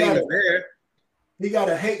 My name is there. He got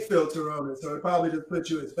a hate filter on it, so it probably just put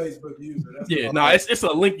you as Facebook user. It's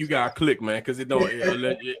a link you gotta click, man, because it don't.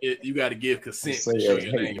 You got to give consent to show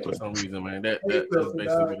your name for some reason, man. That's basically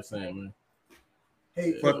what it's saying, man.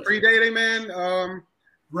 But pre-dating, man.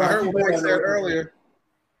 I heard what Mike said earlier.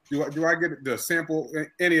 Do I get the sample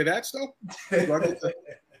any of that stuff? Hey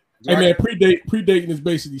man, predating is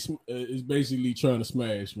basically trying to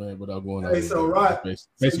smash, man, without going on. Hey, so right,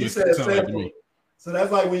 basically, so you said sample. So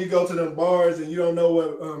that's like when you go to them bars and you don't know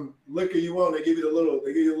what liquor you want. They give you a little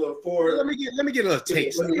four. Let me get a little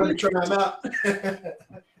taste. Let me try them out.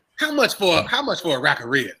 How much for a rack of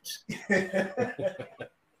ribs?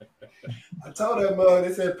 I told them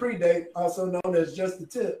they said pre-date, also known as just the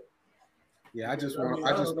tip. Yeah, I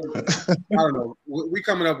don't know. We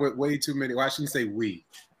coming up with way too many. Well, I shouldn't say we.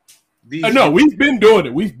 No, we've been doing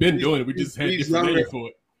it. We just had different names for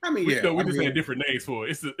it. I mean, we just had different names for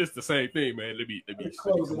it. It's the same thing, man. Let me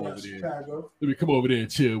come over there. Let me come over there and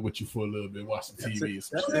chill with you for a little bit, watch some TV and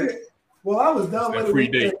some shit. Well, I was done with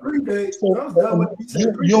pre-date.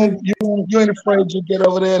 You ain't afraid to get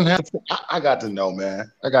over there and have. I got to know,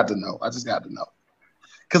 man. I just got to know,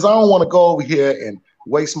 because I don't want to go over here and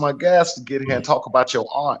waste my gas to get here and talk about your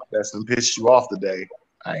aunt that's been pissed you off today.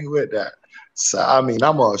 I ain't with that. So I mean,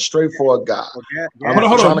 I'm a straightforward guy. Hold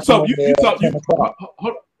on.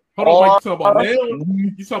 You talking about now?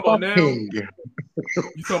 You talking about now? You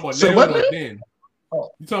talking about now or then?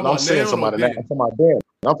 You talking about now?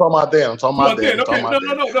 I'm talking about then. I'm talking about then. No.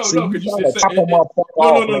 Because you said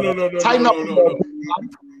no. Tighten up.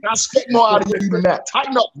 I'm spitting more out of you than that.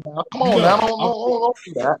 Tighten up, man. Come on, now. Don't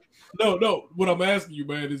do that. No. What I'm asking you,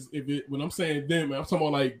 man, is when I'm saying then, man, I'm talking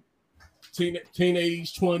about like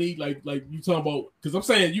teenage 20, like you talking about? Because I'm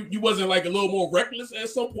saying you wasn't like a little more reckless at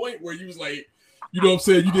some point where you was like, you know what I'm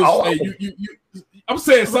saying? You just hey, you I'm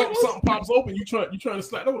saying something pops open. You trying to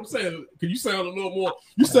slap. That's what I'm saying. Because you sound a little more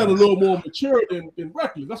mature than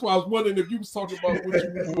reckless. That's why I was wondering if you was talking about what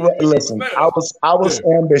you were. Listen, I was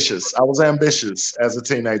ambitious. I was ambitious as a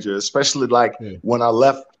teenager, especially like when I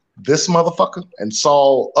left this motherfucker and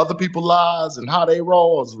saw other people's lives and how they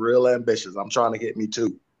roll. I was real ambitious. I'm trying to get me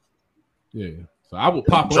too. Yeah. So I would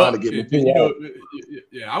pop trying up. to get me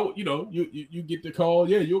I would, you get the call.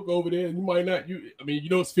 Yeah, you'll go over there and you might not.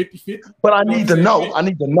 It's 50-50. But I need to know. I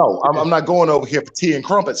need to know. I'm not going over here for tea and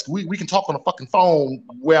crumpets. We can talk on the fucking phone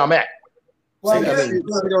where I'm at. Well,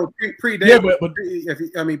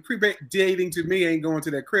 pre-dating to me ain't going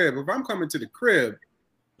to that crib. If I'm coming to the crib,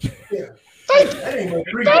 Thank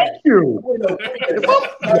you.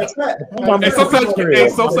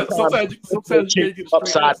 Sometimes you get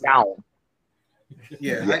upside down.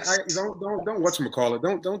 Yeah, yes. Don't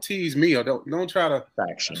whatchamacallit. Don't tease me or don't try to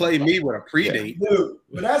play me with a predate. Dude,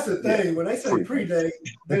 but that's the thing. When they say predate,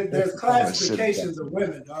 there's classifications of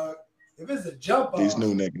women, dog. If it's a jump off, these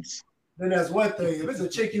new niggas, then that's one thing. If it's a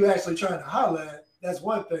chick you actually trying to holler at, that's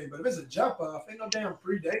one thing. But if it's a jump off, ain't no damn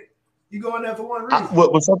predate. You go in there for one reason.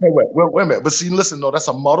 Wait a minute. But see, listen, no, that's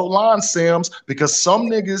a muddled line, Sims, because some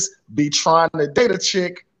niggas be trying to date a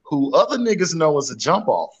chick who other niggas know is a jump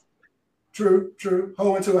off. True.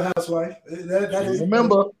 Hoe into a housewife. That is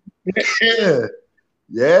remember.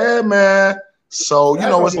 Yeah, man. So you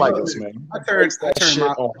know it's like this, man. I turned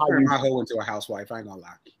my hoe into a housewife. I ain't gonna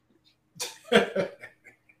lie.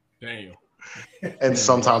 Damn. And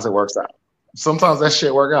sometimes it works out. Sometimes that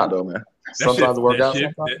shit work out though, man. Sometimes it works out.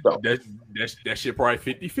 That shit probably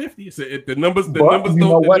 50-50. The numbers not in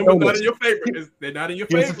your favor. They're not in your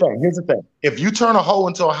favor. Here's the thing. If you turn a hoe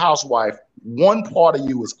into a housewife, one part of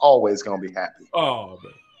you is always gonna be happy. Oh,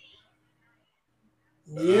 man.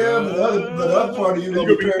 Yeah, but the other part of you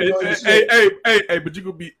gonna be hey, but you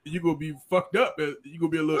gonna be fucked up. You gonna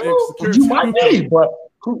be a little insecure. You might be, but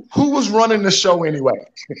who was running the show anyway?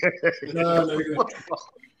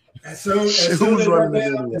 As soon as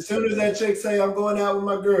that chick say I'm going out with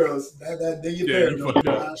my girls, then you fucked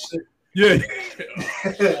up. Yeah. Shit.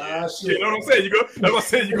 You know what I'm saying?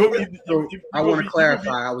 You go. I want to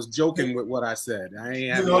clarify. I was joking with what I said. I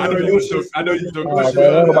ain't. I know you joking.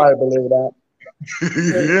 Nobody believe that.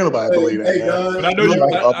 Nobody believe that. But I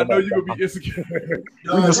know you gonna be insecure.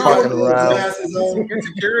 We just fucking around.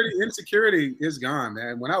 Insecurity is gone,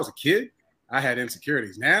 man. When I was a kid, I had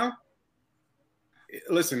insecurities. Now,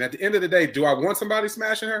 listen. At the end of the day, do I want somebody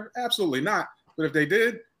smashing her? Absolutely not. But if they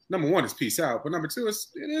did, number one is peace out. But number two is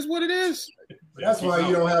it is what it is. That's why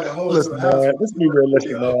you don't have a whole. Listen, man, let's be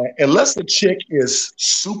realistic, man. Unless the chick is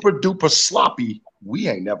super duper sloppy, we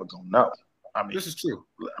ain't never gonna know. I mean, this is true.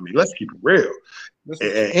 I mean, let's keep it real.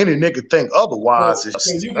 And any nigga think otherwise is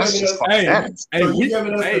that's just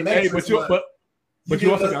but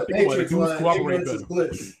you also got to think about it. Dudes cooperate better.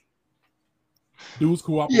 Dudes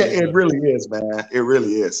cooperate. Yeah, it really is, man. It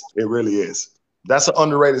really is. It really is. That's an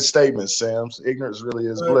underrated statement, Sam's. Ignorance really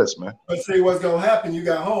is bliss, man. But see what's gonna happen. You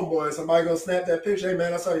got homeboys. Somebody gonna snap that picture. Hey,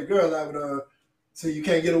 man, I saw your girl out with so you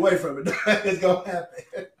can't get away from it. It's gonna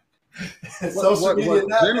happen.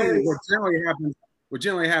 What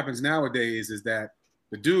generally happens nowadays is that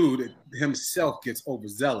the dude himself gets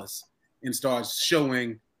overzealous and starts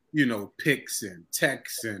showing, pics and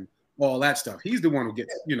texts and all that stuff. He's the one who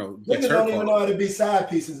gets, niggas don't even know how to be side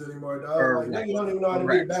pieces anymore, dog. Niggas don't even know how to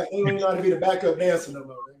be they don't even know how to be the backup dancer no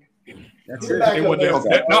more. That's it.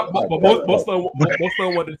 Most of them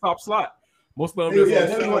want the top slot. Most of them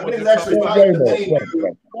niggas actually fight the main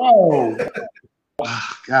dude. Oh.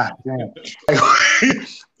 God damn.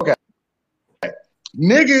 Okay.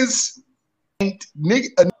 Niggas ain't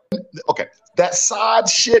okay. That side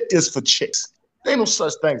shit is for chicks. There ain't no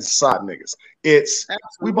such thing as side niggas. It's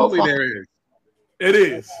we both there is. It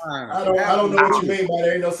is. I don't know what you mean by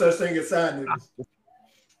there ain't no such thing as side niggas.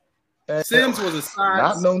 Sims was a side.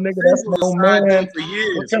 Not no nigga. That's no man. For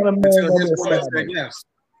years. What kind of man gonna be a side nigga? Yes.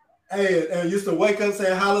 Hey, and used to wake up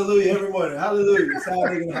saying hallelujah every morning. Hallelujah. Side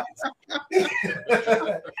nigga in the house.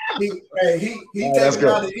 he takes him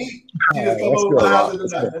out to eat. He just come over my house in the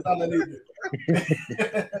night. That's all I need to do.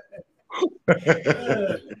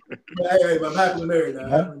 But I'm happily married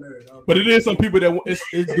now. But it is some people that it's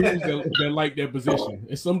dudes that like that position.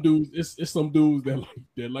 It's some dudes. It's some dudes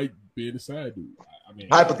that like being a side dude. I mean,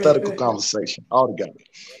 hypothetical conversation altogether.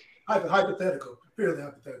 Hypothetical, purely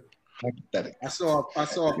hypothetical. I saw a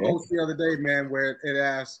post the other day, man, where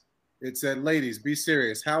it said, "Ladies, be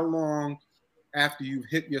serious. How long after you've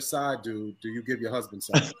hit your side dude do you give your husband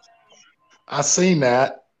something?" I seen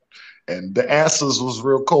that, and the answers was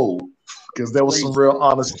real cool because there was some real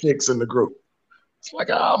honest chicks in the group. It's like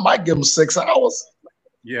I might give them 6 hours.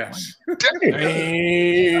 Yes.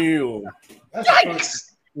 Damn.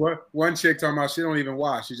 Yikes. One chick talking about she don't even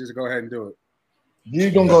wash. She just go ahead and do it.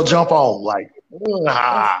 You gonna go jump on like,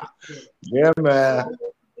 yeah, man.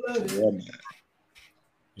 Yeah, man.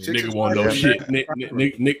 Nigga want no shit. Nick.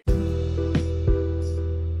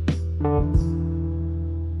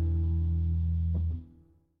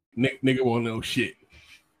 Nigga want no shit.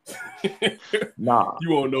 Nah.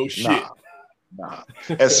 You want no shit. Nah.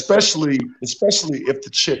 Especially if the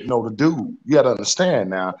chick know the dude. You gotta understand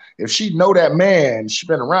now. If she know that man, she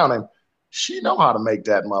been around him, she know how to make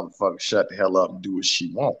that motherfucker shut the hell up and do what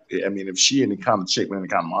she want. I mean, if she any kind of chick with any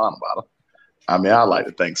kind of mind about her, I mean, I like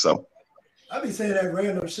to think so. I be saying that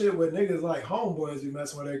random shit with niggas like homeboys who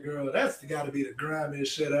messing with that girl. That's got to be the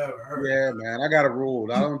grimiest shit I ever heard. Yeah, man. I got a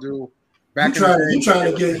rule. I don't do. You trying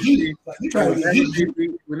to get heat. Like, you trying to get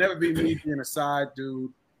heat. Would never be me being a side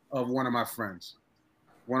dude of one of my friends.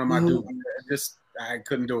 One of my dudes. Just I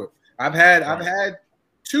couldn't do it. I've had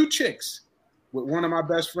 2 chicks with one of my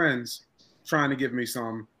best friends trying to give me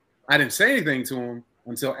some. I didn't say anything to him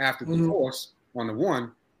until after the divorce on the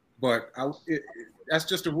one, but that's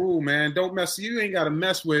just a rule, man. Don't mess. You ain't got to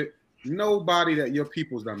mess with nobody that your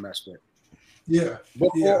people's done mess with. Yeah.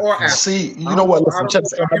 Before or after. See, you know what? Listen,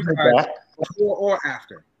 before or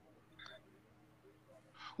after.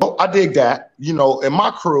 Well, I dig that. You know, in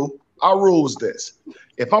my crew, our rule is this: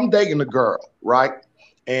 if I'm dating a girl, right,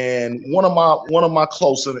 and one of my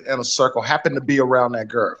close inner circle happened to be around that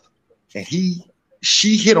girl, and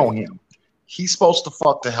she hit on him, he's supposed to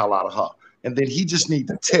fuck the hell out of her, and then he just need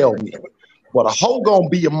to tell me. But a hoe gonna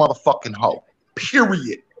be a motherfucking hoe.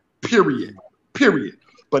 Period.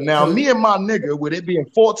 But now me and my nigga, with it being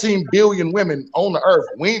 14 billion women on the earth,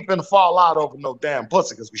 we ain't finna fall out over no damn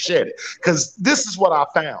pussy because we shared it. Because this is what I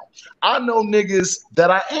found. I know niggas that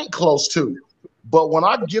I ain't close to. But when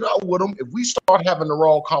I get up with them, if we start having the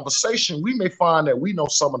wrong conversation, we may find that we know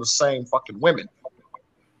some of the same fucking women.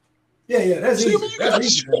 Yeah, that's easy. That's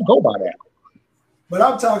easy. Go by that. But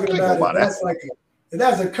I'm talking about if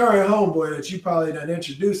that's a current homeboy that you probably done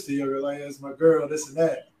introduced to you, like, that's my girl, this and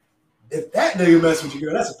that. If that nigga mess with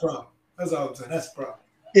your girl, that's a problem. That's all I'm saying. That's a problem.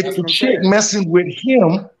 If the chick messing with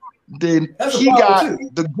him, then he got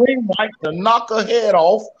the green light to knock her head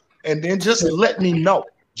off and then just let me know.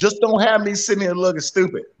 Just don't have me sitting here looking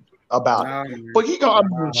stupid about it. But she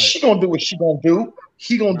gonna do what she gonna do.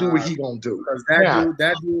 He gonna do what he gonna do. Because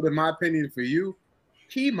that dude, in my opinion, for you,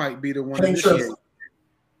 he might be the one initiating.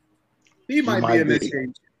 He might be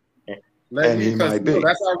initiating.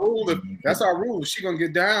 That's our rule. That's our rule. If she gonna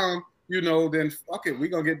get down, then fuck it, we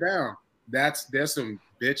gonna get down. There's some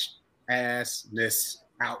bitch assness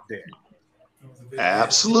out there.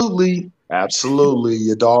 Absolutely.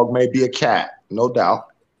 Your dog may be a cat, no doubt.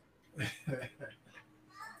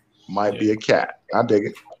 Might be a cat. I dig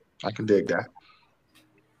it. I can dig that.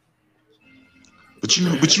 But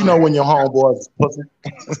you know when your homeboy is pussy.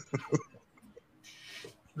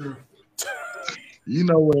 You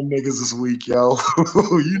know when niggas is weak, yo.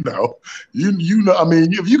 You know. I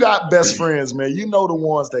mean, if you got best friends, man, you know the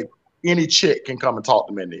ones that any chick can come and talk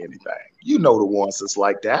them into anything. You know the ones that's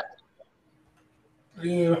like that.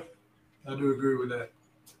 Yeah, I do agree with that.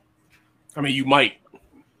 I mean, you might.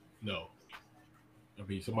 No. I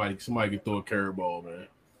mean, somebody can throw a curveball, man.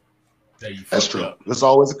 That's true. Up. There's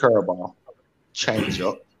always a curveball. Change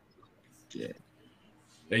up. Yeah.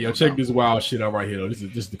 Hey, yo, check this wild shit out right here, though. This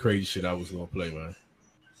is the crazy shit I was gonna play, man.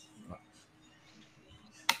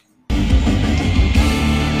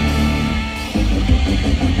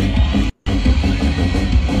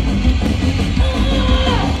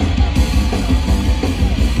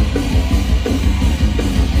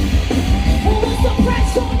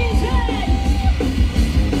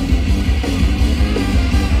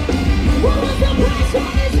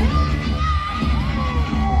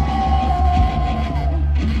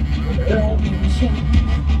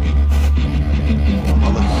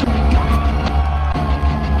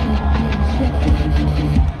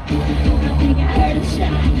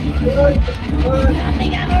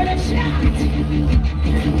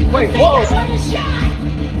 Wait, whoa!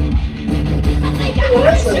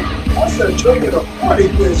 That's a drinking a 40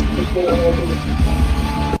 piss.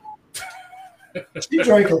 She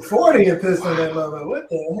drank a 40 and pissed on that mother. What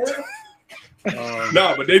the hell?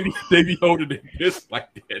 No, but they be holding their piss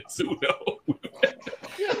like that too, though.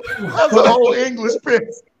 That's a whole English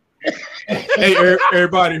piss. Hey,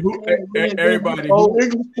 everybody,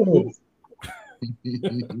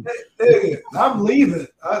 Nigga, I'm leaving.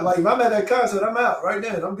 Like if I'm at that concert, I'm out right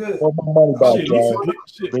now. I'm good. Want my money back,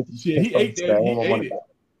 Shit, he ate that.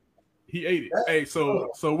 He ate it. Hey, so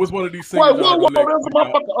what's one of these things? Whoa, there's a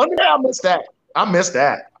motherfucker under there. I missed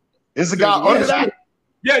that. Is the guy under that?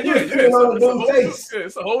 Yeah.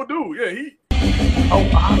 It's a whole dude. Yeah, he. Oh,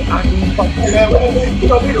 I didn't fucking you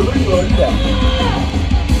don't need a reload.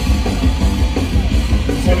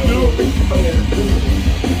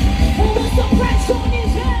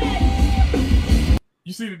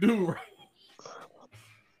 You see the dude, right?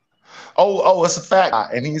 Oh, it's a fat guy,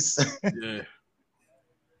 and he's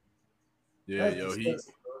yo.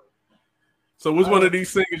 So what's one of these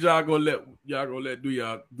singers y'all gonna let do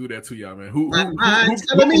that to y'all, man? Who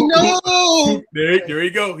telling me no? There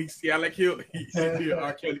you go. He R. Kelly.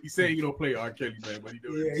 He said he don't play R. Kelly, man, but he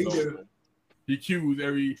do. Yeah, he do. He cues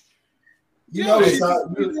every. You know, you at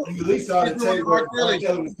least saw the tape where R. Kelly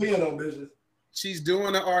was peeing on bitches. She's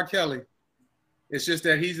doing an R. Kelly. It's just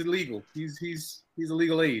that he's illegal. He's a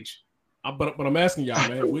legal age. But I'm asking y'all,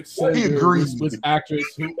 man, which singer, which actress,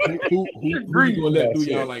 who you gonna let do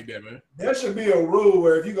y'all like that, man? There should be a rule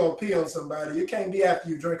where if you're gonna pee on somebody, it can't be after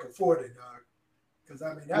you drink a 40, dog. Because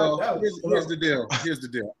I mean, here's the deal. Here's the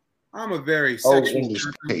deal. I'm a very sexual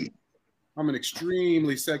person. I'm an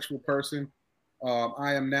extremely sexual person.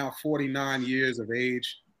 I am now 49 years of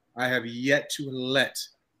age. I have yet to let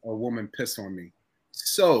a woman piss on me.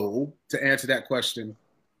 So to answer that question,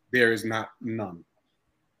 there is none.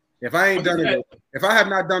 If I ain't done it, if I have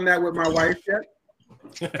not done that with my wife yet,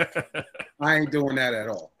 I ain't doing that at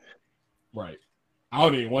all. Right. I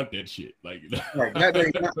don't even want that shit. Like right.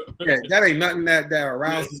 that ain't nothing that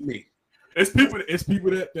arouses me. It's people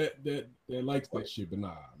that likes that shit, but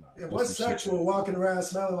nah. Yeah, what's sexual shit, walking around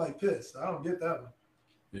smelling like piss? I don't get that one.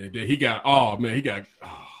 Yeah, he got I mean, he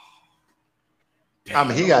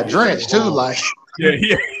got drenched too. Like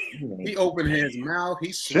he opened his mouth,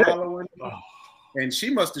 he's swallowing. And she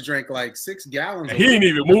must have drank like 6 gallons. He didn't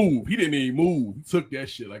even move. He took that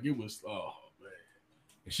shit like it was. Oh man!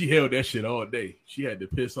 And she held that shit all day. She had to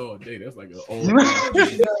piss all day. That's like an old. She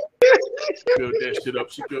built that shit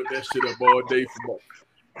up. She built that shit up all day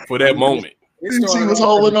for that moment. She was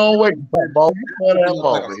holding on waiting for that moment.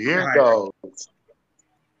 Here it goes.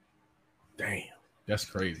 Damn, that's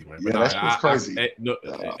crazy, man. Yeah, that's crazy.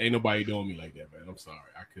 Ain't nobody doing me like that, man. I'm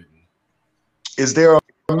sorry, I couldn't. Is there an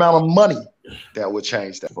amount of money that would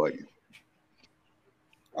change that for you?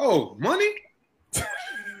 Oh, money?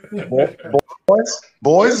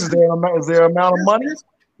 Boys, is there an amount of money?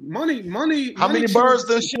 Money. How many birds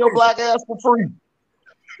does Shield Black ask for free?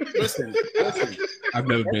 Listen. I've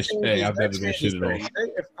never been shit at all.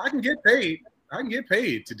 If I can get paid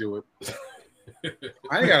to do it.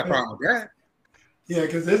 I ain't got a problem with that. Yeah,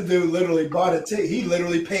 because this dude literally bought a ticket. He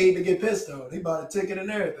literally paid to get pissed on. He bought a ticket and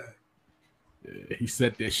everything. Yeah, he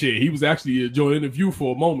said that shit. He was actually enjoying the view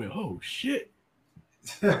for a moment. Oh shit!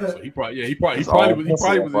 So he probably was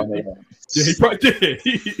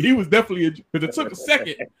definitely. But it took a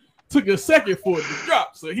second for it to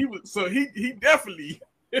drop. So he definitely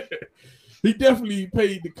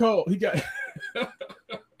paid the call. He got.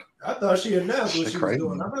 I thought she announced what she was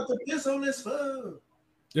doing. I'm about to piss on this phone.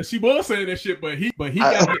 Yeah, she was saying that shit, but he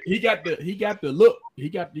got the look.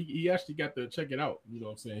 He actually got to check it out. You know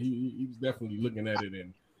what I'm saying? He was definitely looking at it,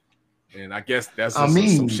 and I guess that's some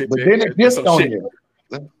shit. But then it pissed on you.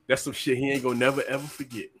 That's some shit he ain't gonna never ever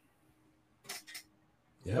forget.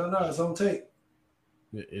 Yeah, no, it's on tape.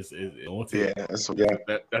 It's on tape. Yeah, that's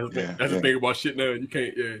the thing about shit now. You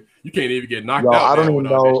can't even get knocked out. I don't even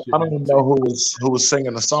know who was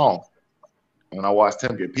singing the song, and I watched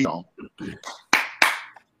him get peed on.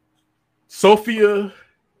 Sophia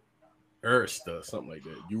Ersta, something like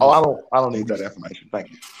that. I don't need that information. Thank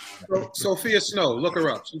you. Sophia Snow, look her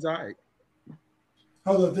up. She's all right.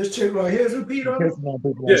 Hold up, this chick right here is who peed on her?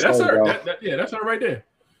 Yeah, that's her. That's her right there.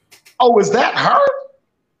 Oh, is that her?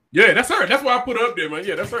 Yeah, that's her. That's why I put her up there, man.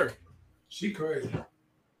 Yeah, that's her. She crazy.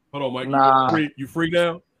 Hold on, Mike. Nah. You free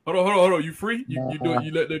now? Hold on. You free? You do it?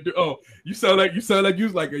 You let her do? Oh, you sound like you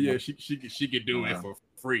was like, yeah, she could do it for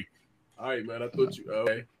free. All right, man. I thought you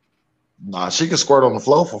okay. Nah, she can squirt on the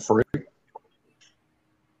floor for free.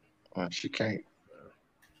 She can't.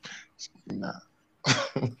 Nah.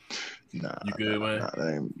 Nah. You good, man? Nah,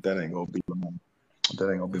 that ain't gonna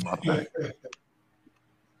be my thing.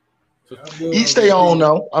 Each their own,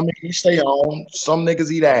 though. I mean, each their own. Some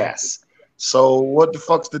niggas eat ass. So what the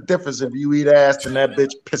fuck's the difference if you eat ass and that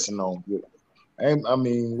bitch pissing on you? I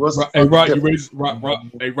mean, what's the Rock?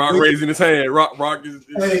 Rock raising his hand. Rock is.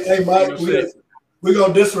 Hey, Mike. We're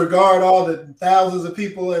gonna disregard all the thousands of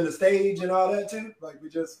people in the stage and all that too. Like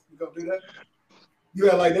we gonna do that. You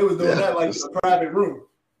act like they was doing that like in a private room.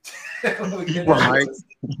 Right.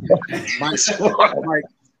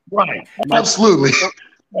 Right. Absolutely.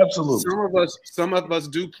 Some of us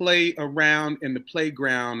do play around in the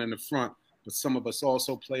playground in the front, but some of us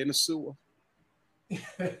also play in the sewer.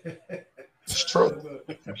 It's true.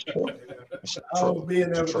 It's true. It's true. I was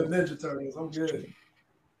being there with the Ninja Turtles. I'm good.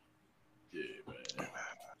 Yeah, man.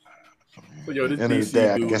 So, yo, this End of DC the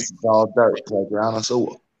day, dude, I guess it's all dirt, playground and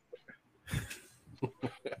sewer.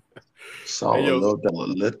 It's all Hey, yo. a little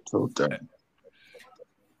dirt.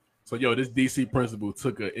 So, yo, this DC principal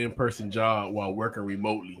took an in-person job while working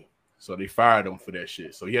remotely. So they fired him for that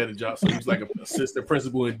shit. So he had a job. So he was like an assistant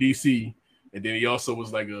principal in DC. And then he also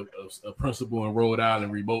was like a principal in Rhode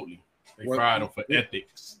Island remotely. They fired him for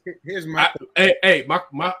ethics. Here's my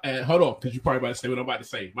hold on, because you probably about to say what I'm about to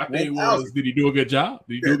say. My thing was, did he do a good job?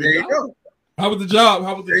 Did he do a good job? Go. How was the job?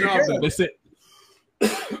 How was the job? Though? They said.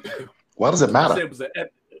 Why does it matter? It was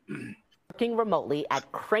Working remotely at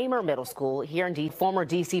Kramer Middle School here in former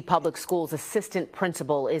DC Public Schools assistant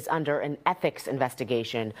principal is under an ethics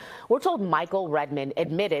investigation. We're told Michael Redmond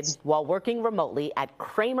admitted while working remotely at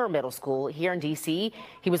Kramer Middle School here in DC,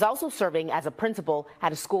 he was also serving as a principal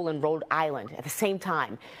at a school in Rhode Island at the same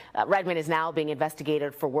time. Redmond is now being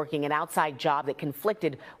investigated for working an outside job that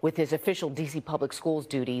conflicted with his official DC Public Schools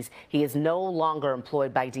duties. He is no longer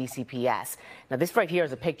employed by DCPS. Now, this right here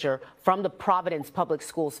is a picture from the Providence Public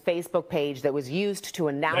Schools Facebook page that was used to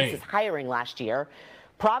announce his hiring last year.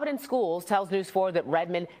 Providence Schools tells News 4 that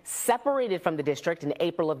Redmond separated from the district in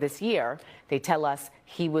April of this year. They tell us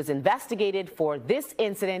he was investigated for this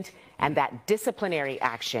incident and that disciplinary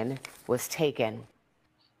action was taken.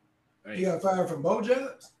 He got fired from both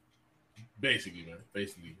jobs? Basically, man.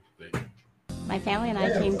 Basically. My family and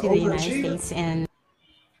I came to the United States and...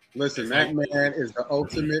 Listen, that man is the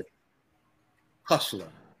ultimate hustler.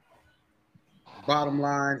 Bottom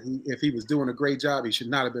line, if he was doing a great job, he should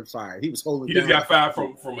not have been fired. He was holding. He just got fired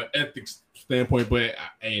from an ethics standpoint. But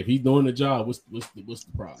hey, if he's doing the job, what's the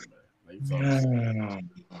problem, man?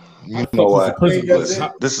 You know what?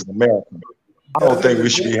 This is America. I don't think we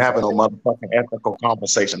should be having no motherfucking ethical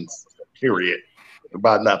conversations. Period.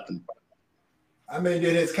 About nothing. I mean,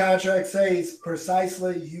 did his contract say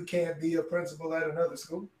precisely you can't be a principal at another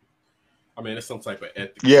school? I mean, it's some type of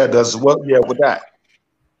ethics. Yeah, does what? Yeah, with that.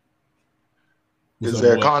 Is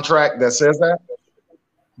there a contract that says that?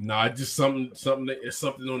 Nah, just something on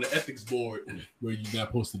the ethics board where you're not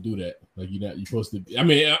supposed to do that. Like you're supposed to. I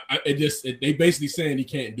mean, they basically saying he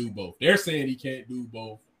can't do both. They're saying he can't do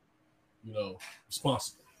both. You know,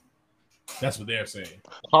 responsible. That's what they're saying.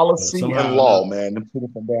 Policy and law, man, they're two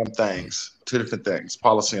different damn things. Two different things.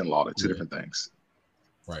 Policy and law, they're two different things.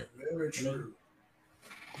 Right. Very true.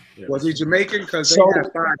 Yeah, was he Jamaican? Because they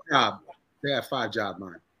had 5 jobs. They had 5 jobs,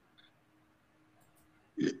 man.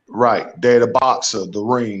 Right. They're the boxer, the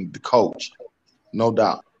ring, the coach. No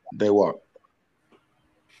doubt. They were.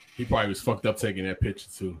 He probably was fucked up taking that picture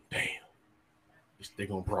too. Damn. They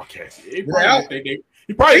gonna broadcast it. He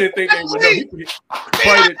probably didn't think they would know.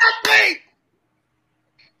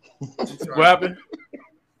 What happened?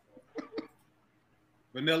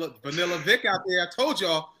 Vanilla Vic out there. I told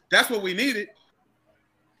y'all that's what we needed.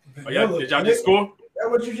 Did y'all just score? Is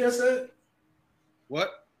that what you just said?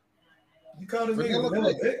 What? You called his name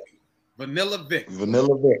Vanilla Vic? Vanilla Vic.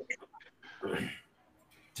 Vanilla Vic.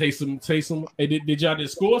 Taysom. Hey, did y'all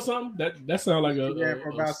just score something? That sounds like for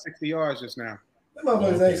about 60 yards just now. Them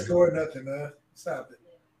motherfuckers ain't scored nothing, man. Stop it.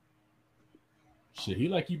 Shit,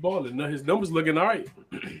 he balling. His numbers looking all right.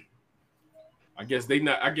 I guess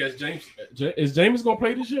James is James gonna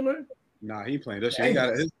play this year, man? Nah, he playing this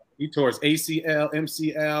year. He tore his ACL,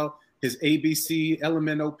 MCL, his ABC,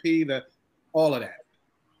 LMNOP, all of that.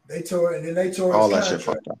 They tore all that shit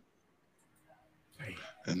fucked up.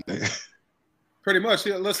 Pretty much.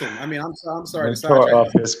 Listen, I mean, I'm sorry. Tore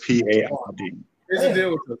off his PAID. Here's the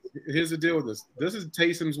deal with this. This is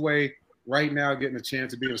Taysom's way right now, getting a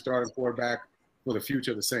chance to be a starting quarterback for the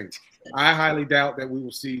future of the Saints. I highly doubt that we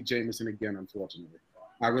will see Jameson again, unfortunately.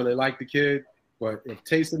 I really like the kid, but if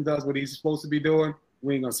Taysom does what he's supposed to be doing,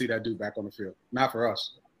 we ain't gonna see that dude back on the field. Not for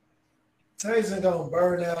us. Taysom gonna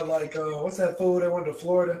burn out like what's that fool that went to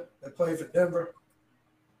Florida that played for Denver?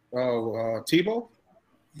 Oh, Tebow?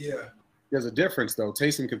 Yeah. There's a difference though.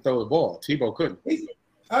 Taysom can throw the ball. Tebow couldn't.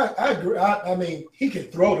 I agree. I mean, he can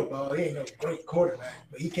throw the ball. He ain't no great quarterback,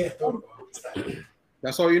 but he can't throw the ball.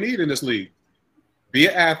 That's all you need in this league. Be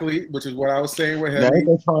an athlete, which is what I was saying with him.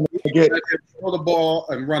 Trying to get throw the ball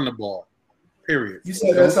and run the ball. Period. You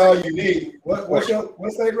said that's all you need. What's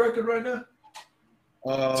that record right now?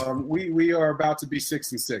 We are about to be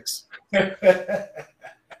 6-6.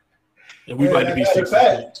 Yeah, And we about to be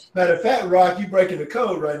matter of fact, Rock, you breaking the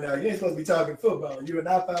code right now. You ain't supposed to be talking football. You're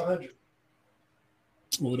not 500.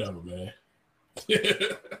 Whatever, man.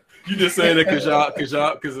 You just saying that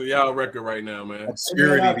because of y'all record right now, man.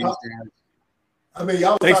 Obscurity these days. I mean,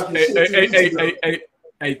 y'all was talking shit.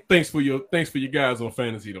 Hey, thanks for your guys on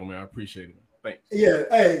fantasy though, man. I appreciate it. Thanks. Yeah,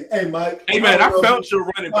 hey, Mike. Hey, man, I felt your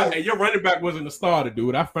running back. Hey, your running back wasn't a starter,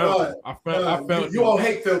 dude. I found you on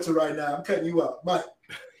hate filter right now. I'm cutting you out, Mike.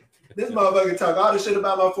 This motherfucker talk all this shit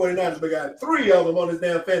about my 49ers, but got 3 of them on his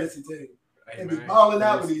damn fantasy team. And be balling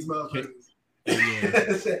out with these motherfuckers.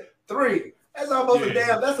 3. That's almost a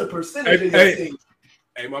damn. That's a percentage of your team.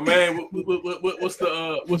 Hey, my man, what's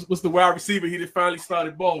the wide receiver? He just finally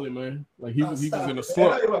started balling, man. Like he was in a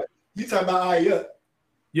slump. You talking about Ayuk?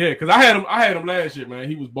 Yeah, because I had him last year, man.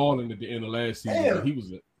 He was balling at the end of last season. He was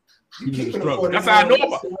in a struggle. That's how I know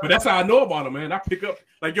about him. But that's how I know about him, man. I pick up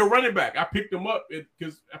like your running back. I picked him up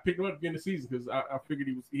because at the beginning of the season because I figured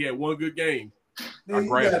he had one good game. You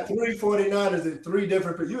got 3 49ers in 3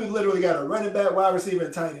 different. You literally got a running back, wide receiver,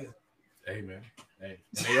 and tight end. Hey, man. Hey.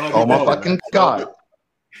 Oh my fucking God.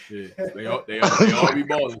 Yeah, they all be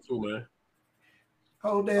balling too, man.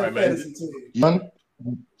 Whole damn fantasy team. Young,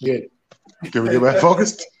 yeah. Can we get back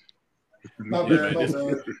focused? My bad. God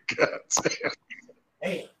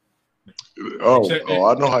damn. Oh,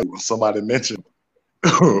 I know how somebody mentioned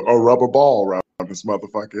a rubber ball around this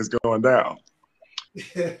motherfucker is going down.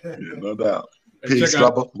 Yeah, no doubt. Peace,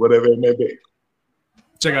 rubber, whatever it may be.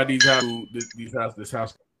 Check out these high school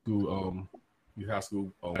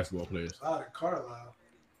basketball players. Out of Carlisle.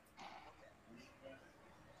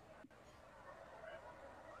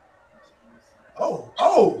 Oh.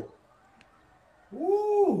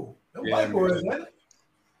 Ooh. The white boy is that?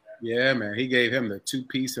 Yeah, man. He gave him the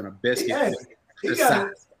 2-piece and a biscuit.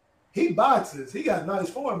 He boxes. He got nice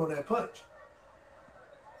form on that punch.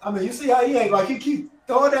 I mean, you see how he ain't like he keep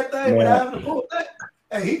throwing that thing without having to pull that.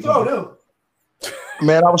 Hey, he throw them.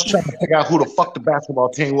 Man, I was trying to figure out who the fuck the basketball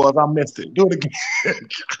team was. I missed it. Do it again.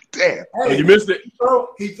 Damn. Hey, you missed it.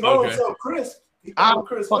 He throw himself crisp. I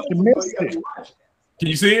fucking missed it. Can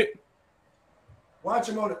you see it? Watch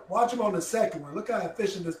him on the second one. Look how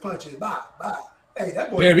efficient this punch is. Bye. Hey,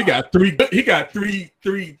 that boy. Damn, he got three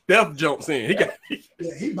death jumps in.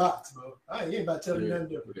 He boxed, bro. I ain't about to tell you nothing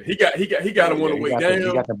different. He got him on the way down.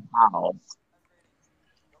 He got the balls.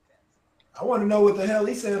 I want to know what the hell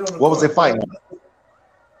he said on the What was they fighting?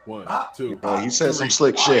 1, 2. He said some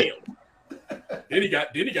slick shit. Then he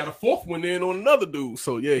got a 4th one in on another dude.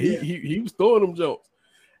 So yeah, he was throwing them jumps.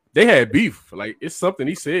 They had beef. Like it's something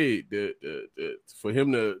he said that for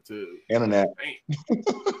him to internet.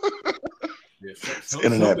 Yeah,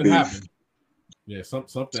 internet beef. Happened. Yeah,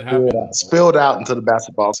 something happened. Spilled out into the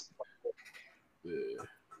basketball. Yeah,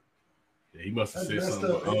 he must have said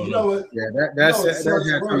something. Yeah, that had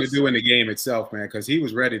something to do in the game itself, man, because he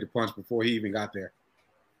was ready to punch before he even got there.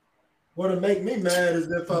 What'll make me mad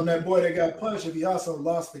is if I'm that boy that got punched if he also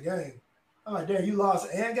lost the game. I'm like, damn, you lost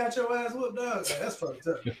and got your ass whooped, dog. Like, that's fucked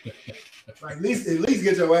up. Like at least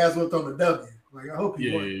get your ass whooped on the W. Like I hope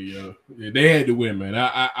you won. Yeah, they had to win, man.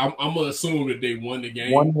 I'm gonna assume that they won the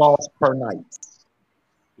game. 1 loss per night.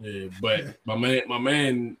 Yeah, but my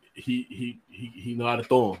man, he know how to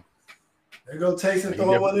throw him. There go Taysom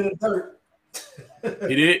throwing one in the dirt.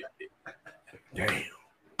 He did. Damn.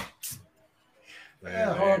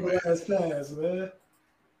 Yeah, horrible ass pass, man.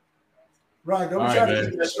 Right, don't try to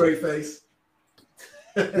keep that straight face.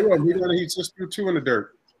 He just threw 2 in the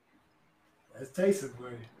dirt. That's Taysom,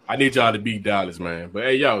 boy. I need y'all to beat Dallas, man. But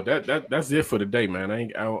hey, yo, that's it for the day, man. I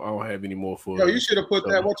don't have any more for. Yo, you should have put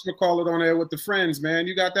that whatchamacallit on there with the friends, man.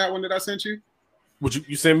 You got that one that I sent you? Would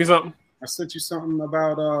you send me something? I sent you something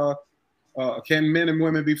about can men and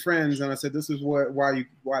women be friends, and I said this is why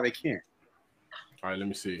they can't. All right, let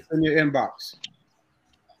me see. In your inbox.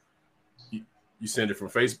 You send it from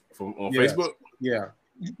Facebook? Yeah.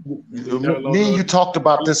 Me and you talked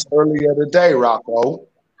about this earlier today, Rocco.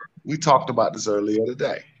 We talked about this earlier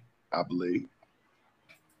today, I believe.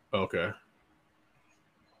 Okay.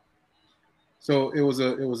 So it was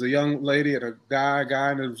a young lady and a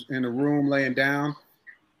guy in the room laying down,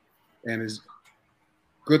 and his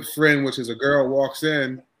good friend, which is a girl, walks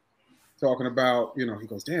in talking about, he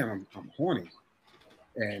goes, damn, I'm horny.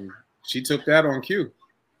 And she took that on cue.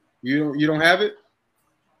 You don't have it?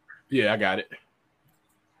 Yeah, I got it.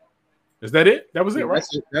 Is that it? That was it, right?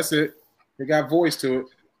 That's it. It got voice to it.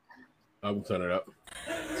 I will turn it up.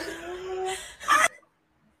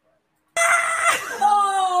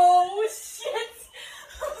 Oh shit!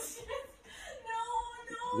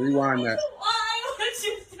 No. Rewind that. Why would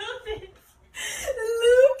you do this,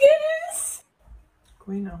 Lucas?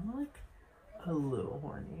 Queen, I'm like. A little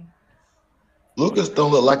horny. Lucas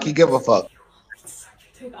don't look like he give a fuck.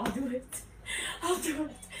 I'll do it. I'll do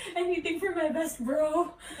it. Anything for my best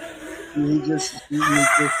bro. You missed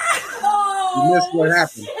what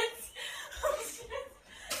happened.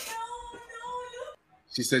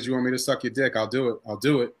 She said, "You want me to suck your dick? I'll do it. I'll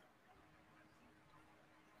do it."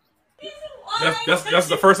 That's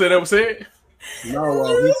the first thing that was said.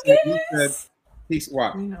 No, he's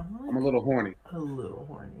what? I'm a little horny. A little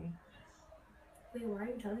horny. Wait, why are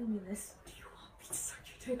you telling me this? Do you want me to suck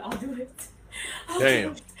your dick? I'll do it. I'll Damn.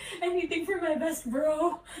 do it. Anything for my best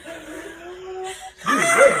bro.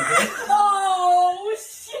 Oh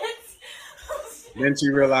shit! Then she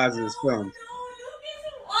realizes it's filmed.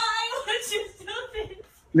 Why would you do this?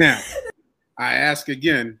 Now, I ask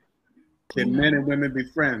again: can men and women be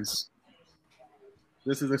friends?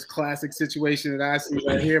 This is a classic situation that I see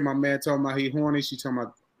right here. My man talking about he horny. She talking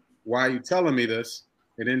about, why are you telling me this?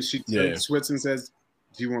 And then she swits and says,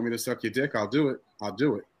 "Do you want me to suck your dick? I'll do it. I'll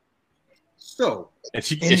do it." So, and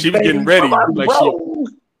she was getting ready. Like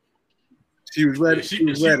she was ready. She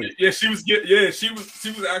was ready. She was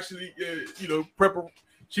actually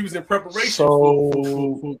she was in preparation.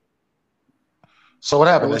 So what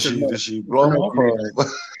happened? Did she blow him up?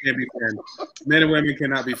 Can't be friends. Men and women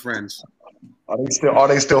cannot be friends. Are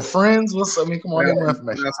they still friends? Come on, give me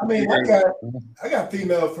information. I mean, I got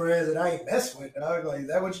female friends that I ain't mess with, dog. Like, is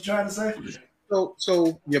that what you're trying to say?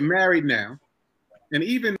 So you're married now, and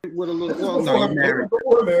even with a little, you're married.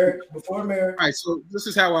 Before marriage. All right. So this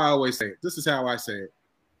is how I always say it. This is how I say it.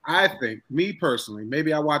 I think, me personally,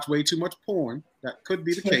 maybe I watch way too much porn. That could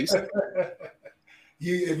be the case.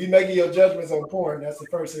 If you're making your judgments on porn, that's the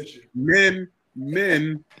first issue. Men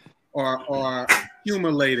are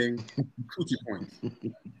accumulating coochie points.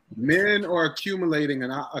 Men are accumulating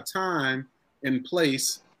a time and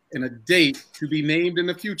place and a date to be named in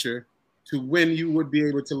the future to when you would be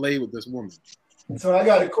able to lay with this woman. So I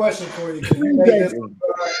got a question for you. If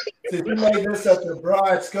you made this such a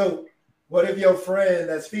broad scope, what if your friend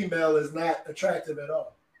that's female is not attractive at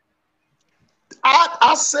all?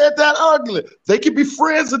 I said that ugly. They can be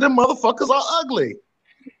friends and them motherfuckers are ugly.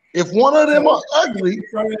 If one of them are ugly,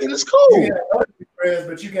 then it's cool. You can have ugly friends,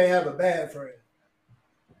 but you can't have a bad friend.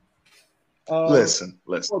 Listen.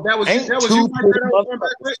 Well, that was you,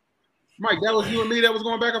 Mike. That was you and me that was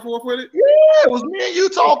going back and forth with it? Yeah, it was me and you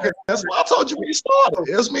talking. That's what I told you when you started.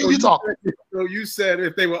 It was me and you talking. So you said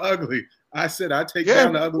if they were ugly. I said I'd take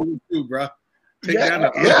down the ugly one too, bro. Take down the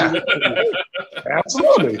ugly one.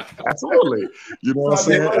 Absolutely. You know what I'm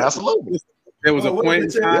saying? Absolutely. There was a point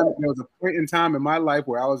in time. There was a point in time in my life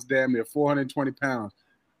where I was damn near 420 pounds.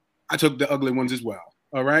 I took the ugly ones as well.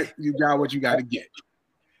 All right, you got what you got to get.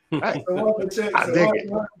 I dig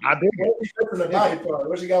it.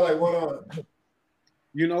 What you got like one on?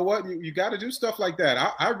 You know what? You got to do stuff like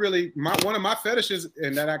that. I really one of my fetishes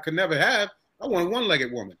and that I could never have. I want a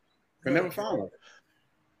one-legged woman. Could never find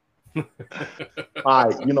one. All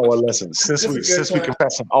right, you know what? Listen, since we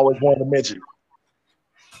confessing, I always wanted to mention.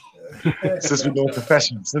 Since we're doing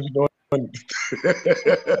confessions, but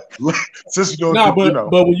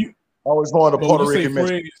when you always going to Puerto Rican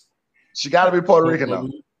midget. She got to be Puerto Rican though.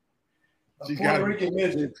 Puerto Rican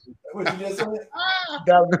midget. What you just said?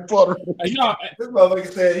 Got to be Puerto Rican. This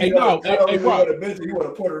motherfucker said he want a midget. You want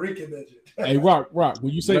a Puerto Rican midget. Hey, Rock.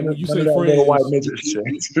 When you say friends, you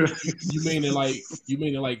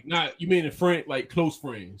mean friend like close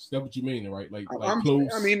friends. That's what you mean, right? Like close.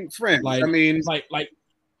 I mean friends.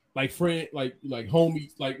 Like friend, like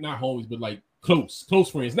homies, like not homies, but like close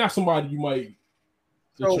friends. Not somebody you might.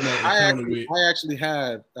 So I actually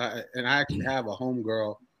have a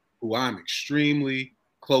homegirl who I'm extremely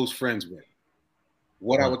close friends with.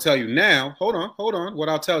 What I will tell you now, hold on. What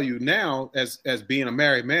I'll tell you now, as being a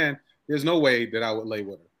married man, there's no way that I would lay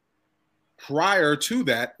with her. Prior to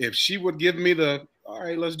that, if she would give me the, all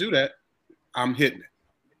right, let's do that, I'm hitting it.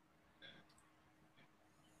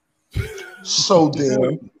 So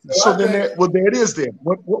there it is then.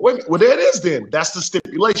 Well, there it is then. That's the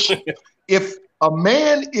stipulation. If a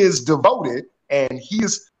man is devoted and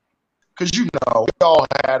he's, because we all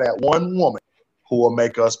had that one woman who will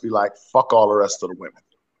make us be like, fuck all the rest of the women.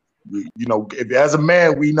 If as a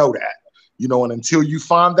man, we know that. And until you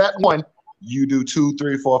find that one, you do 2,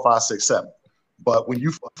 3, 4, 5, 6, 7. But when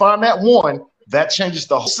you find that one, that changes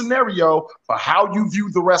the whole scenario for how you view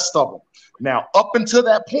the rest of them. Now, up until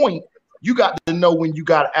that point, you got to know when you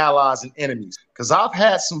got allies and enemies. Because I've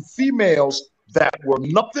had some females that were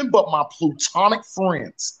nothing but my platonic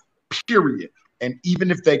friends, period. And even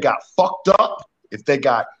if they got fucked up, if they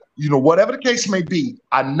got, whatever the case may be,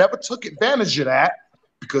 I never took advantage of that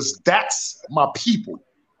because that's my people.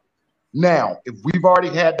 Now, if we've already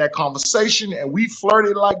had that conversation and we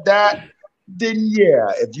flirted like that, then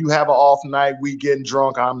yeah, if you have an off night, we getting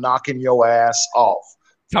drunk, I'm knocking your ass off.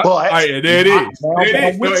 But all right, there it is. There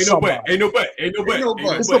it is. No, Ain't no but. Ain't no but. Ain't no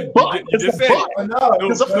but. It's a but. It's a but.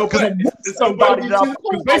 It's somebody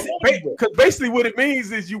because basically what it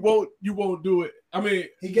means is you won't do it. I mean,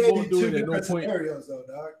 he gave you do two it at no different point. scenarios, though,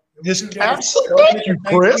 dog. Just absolutely. Thank you,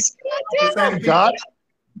 Chris. God.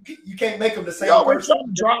 You can't make them the same. You always trying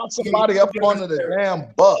to drive somebody up under the damn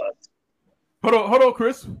bus. Hold on,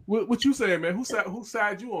 Chris. What you saying, man? Whose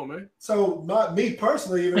side you on, man? So me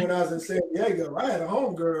personally, even when I was in San Diego, I had a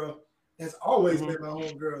homegirl that's always been my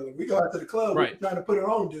homegirl. And we go out to the club, right, trying to put her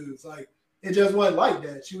on dudes. Like it just wasn't like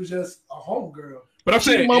that. She was just a homegirl. But I'm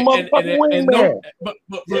saying,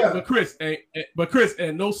 but Chris,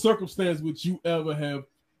 in no circumstance would you ever have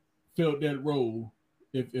felt that role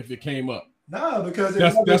if it came up. No, because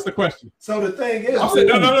that's the question. So the thing is, I said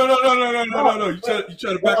no. You try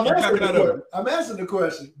to back it up. I'm answering the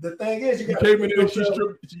question. The thing is, you came in and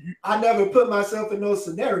I never put myself in those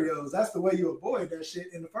scenarios. That's the way you avoid that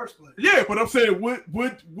shit in the first place. Yeah, but I'm saying,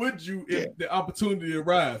 would you if the opportunity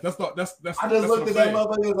arrives? That's. I just looked at that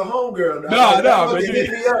motherfucker as a homegirl. No, man.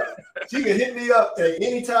 She could hit me up at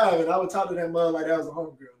any time, and I would talk to that mother like that was a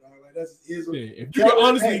homegirl. If you can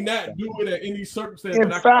honestly not do it at any circumstance. In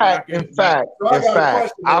fact, I've had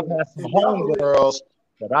some homegirls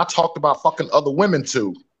that I talked about fucking other women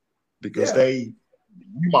to because you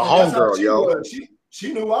my homegirl, yo.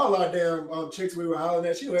 She knew all our damn chicks we were hollering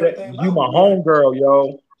at. She knew everything. You my homegirl,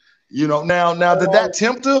 yo. You know, now did that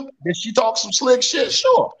tempt her? Did she talk some slick shit?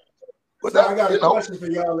 Sure. But I got a question for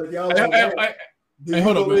y'all. If y'all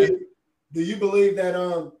hold on, man. Do you believe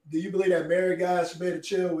that married guys should be able to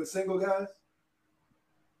chill with single guys?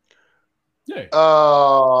 Yeah.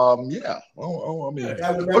 Yeah. Well, I mean,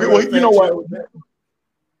 okay. Well, you know what?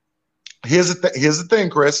 Here's the thing,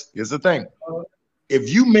 Chris. Here's the thing.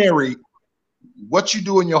 If you married, what you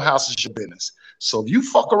do in your house is your business. So if you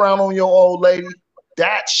fuck around on your old lady,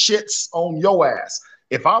 that shit's on your ass.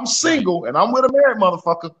 If I'm single and I'm with a married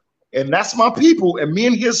motherfucker, and that's my people, and me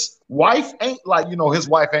and his wife ain't like, his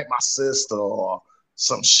wife ain't my sister or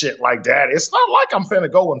some shit like that. It's not like I'm finna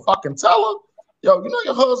go and fucking tell her, yo,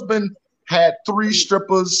 your husband had 3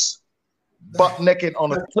 strippers butt naked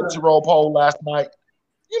on a Tootsie Roll pole last night.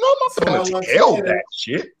 I'm not finna tell that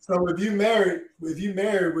shit. So if you married, would you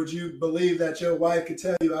believe that your wife could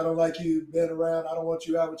tell you, I don't like you being around, I don't want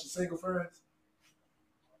you out with your single friends?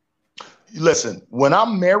 Listen, when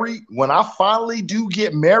I'm married, when I finally do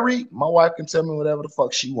get married, my wife can tell me whatever the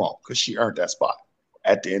fuck she wants because she earned that spot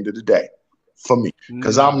at the end of the day for me.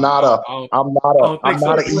 Because I'm not an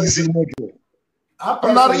easy nigga.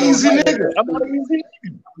 I'm not an easy nigga.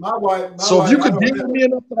 My wife. So if you could deal with me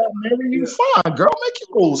enough to marry you, fine, girl, make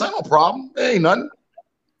your rules. Ain't no problem. There ain't nothing.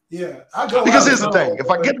 Yeah, because here's the thing: if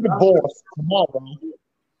I get a divorce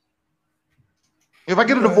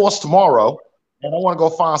tomorrow, and I want to go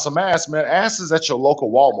find some ass, man. Ass is at your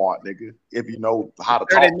local Walmart, nigga. If you know how to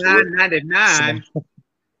talk to it. $39.99.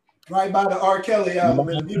 Right by the R. Kelly album.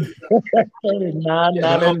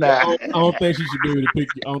 $39.99. I don't think she should be able to pick.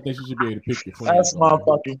 I don't think she should be able to pick your friends. That's my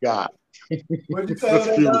fucking guy. What'd you tell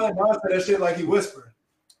that guy? No, I said that shit like he whispering.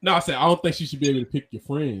 No, I said I don't think she should be able to pick your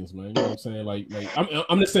friends, man. You know what I'm saying? Like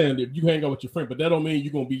I'm just saying if you hang out with your friend, but that don't mean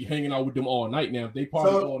you're gonna be hanging out with them all night. Now if they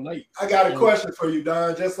party all night. I got a question for you,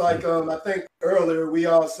 Don. Just like I think earlier we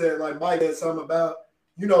all said like Mike had something about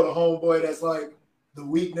the homeboy that's like the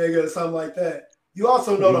weak nigga or something like that. You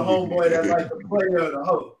also know the homeboy that's like the player of the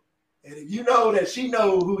hoe. And if you know that she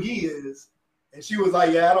know who he is, and she was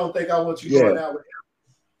like, yeah, I don't think I want you going out with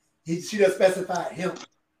him. She just specified him.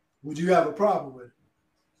 Would you have a problem with it?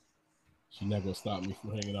 She never gonna stop me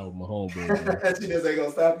from hanging out with my homeboy. She just ain't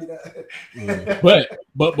gonna stop you that. Yeah.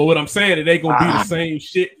 But what I'm saying, it ain't gonna be the same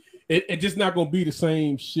shit. It just not gonna be the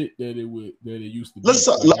same shit that it used to be.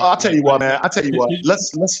 I'll tell you what, man.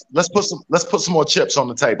 Let's put some more chips on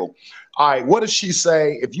the table. All right, what if she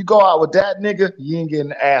say, if you go out with that nigga, you ain't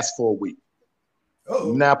getting ass for a week?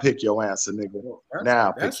 Oh. Now pick your answer, nigga.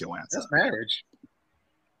 Pick your answer. That's marriage.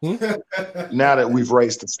 Now that we've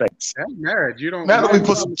raised the stakes. That's marriage. You don't. Now that we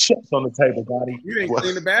put some chips on the table, buddy. You didn't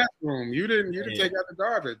clean the bathroom. You didn't take out the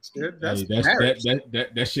garbage. That's marriage.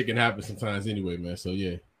 That shit can happen sometimes anyway, man. So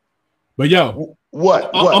yeah. But yo,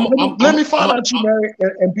 what? Let me find out you married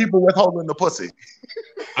and people withholding the pussy.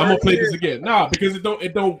 I'm gonna play this again. Nah, because it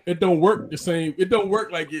don't work the same. It don't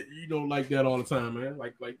work like it, like that all the time, man.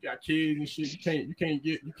 Like got kids and shit. You can't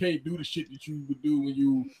do the shit that you would do when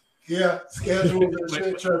you schedule and shit.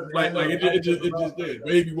 It just did.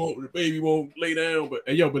 The baby won't lay down. But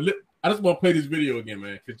I just want to play this video again,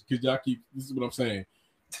 man, because y'all keep. This is what I'm saying.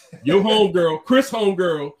 Your homegirl, Chris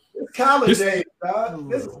homegirl. It's college age, dog.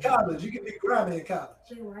 This is college. You can be grimy in college.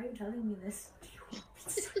 Jay, why are you telling me this?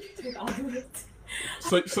 I'll do it.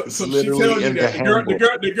 So she tells you that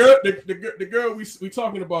the girl we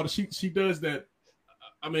talking about, she does that.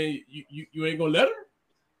 I mean, you ain't gonna let her?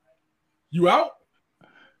 You out?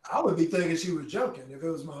 I would be thinking she was joking if it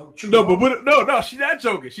was my true. No, but no, she's not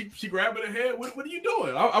joking. She grabbing her head. What are you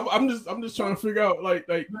doing? I'm just trying to figure out like.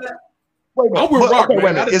 Wait a minute. I'm with Rock, wait a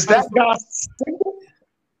man. minute. Is that guy single?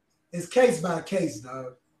 It's case by case,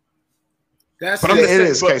 dog. That's it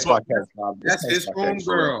is case by case. That's his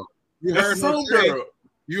homegirl. You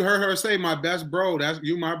heard her say, "My best bro." That's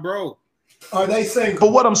you, my bro. Are they single?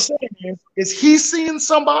 But what I'm saying is he seeing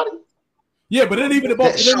somebody? Yeah, but it ain't even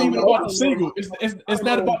about the single. It's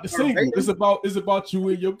not about the single. It's about you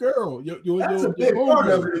and your girl. That's a big part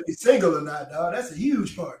of it. If he's single or not, dog. That's a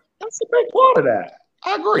huge part. That's a big part of that.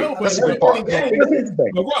 I agree. No, that's a big part.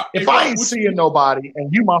 If I ain't seeing nobody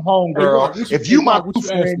and you my homegirl, if you my good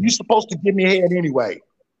friend, you supposed to give me a head anyway.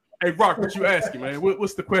 Hey, Rock, what you asking, man?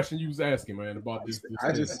 What's the question you was asking, man, about this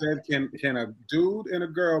I just said, can a dude and a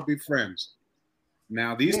girl be friends?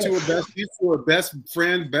 Now these two are best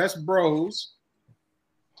friends, best bros.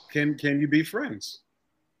 Can you be friends?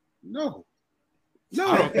 No.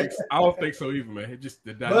 I don't think so either, man. It's just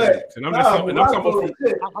the dynamics. And I'm talking about.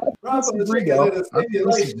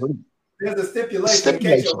 There's a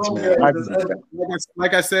stipulation.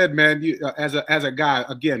 Like I said, man, you, as a guy,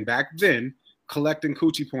 again, back then, collecting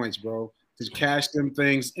coochie points, bro, to cash them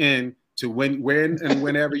things in to win and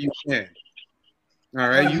whenever you can. All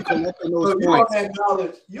right, you collecting those points.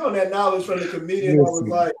 You on that knowledge from the comedian that was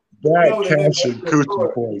like, that cashing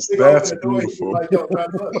coochie points. That's beautiful.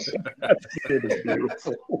 That's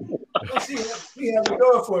beautiful. He has a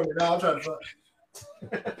door for me. Now I'm trying to fuck.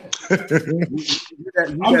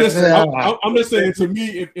 I'm just saying, to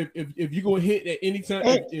me, if you gonna hit at any time,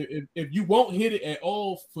 if you won't hit it at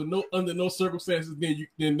all for under no circumstances,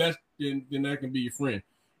 then that can be your friend.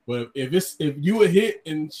 But if you would hit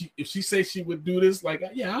and if she say she would do this, like,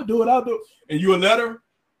 yeah, I'll do it, and you would let her,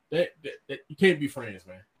 that you can't be friends,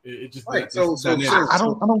 man. It just right. I don't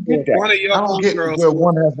get that. One of your I don't get where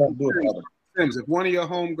one has nothing to do with the other. Sims, if one of your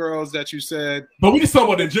homegirls that you said, but we just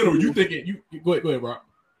talking about in general. You thinking you go ahead, Rob.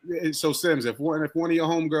 So Sims, if one of your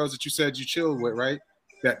homegirls that you said you chilled with, right?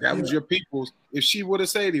 That was your people's. If she would have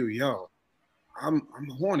said to you, "Yo, I'm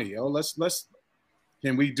horny, yo. Let's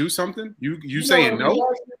can we do something?" You saying no?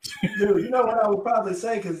 Dude, you know what I would probably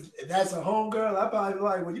say, because if that's a homegirl, I'd probably be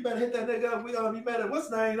like, "Well, you better hit that nigga up. We gonna be better. What's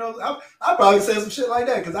name? You know?" I'd probably say some shit like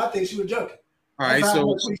that because I think she was joking. All right,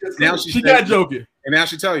 so now she got joking, and now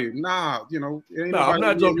she tell you, "Nah, you know, I'm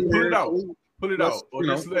not joking. Put it out. Put it out. Or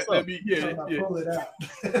just let me, yeah. Pull it out.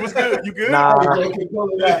 What's good? You good? Nah. Pull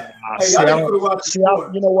it out.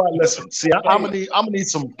 You know what? Listen, I'm gonna need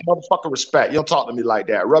some motherfucking respect. You don't talk to me like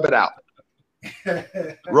that. Rub it out.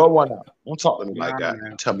 Roll one out. Don't talk to me like that.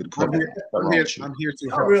 Man. Tell me to put it. I'm here to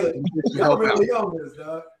help. I'm really on this,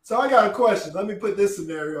 dog. So I got a question. Let me put this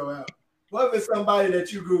scenario out. What if it's somebody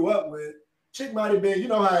that you grew up with? Chick might have been, you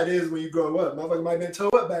know how it is when you grow up. Motherfucker might have been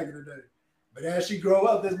towed up back in the day. But as she grow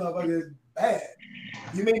up, this motherfucker is bad.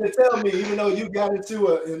 You mean to tell me, even though you got into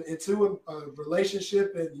a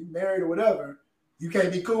relationship and you married or whatever, you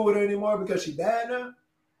can't be cool with her anymore because she bad now?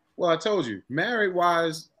 Well, I told you, married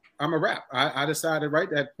wise, I'm a wrap. I decided right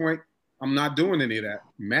at that point, I'm not doing any of that.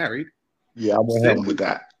 Married. Yeah, I'm gonna help him with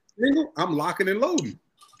that. I'm locking and loading.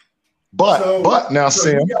 But now,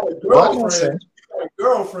 Sam, you got a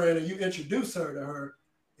girlfriend and you introduce her to her.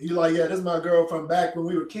 And you're like, yeah, this is my girl from back when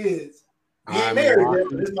we were kids. We ain't married yet,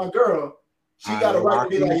 but this is my girl. She got a right to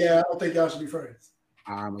be like, yeah, I don't think y'all should be friends.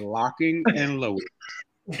 I'm locking and loading.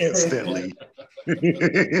 Instantly.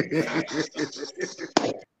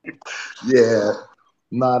 Yeah.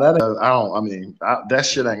 Nah, that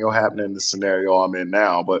shit ain't gonna happen in the scenario I'm in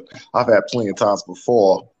now, but I've had plenty of times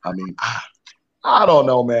before. I mean, I don't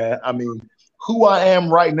know, man. I mean, who I am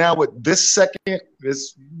right now with this second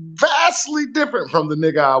is vastly different from the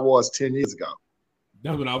nigga I was 10 years ago.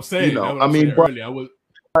 That's what I'm saying. You know, I mean, but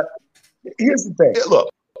here's the thing. Look,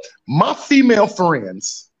 my female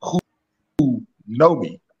friends who know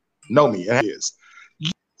me, and is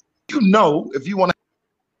you know, if you want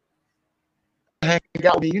to hang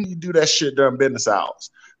out with me, you need to do that shit during business hours,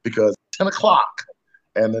 because 10 o'clock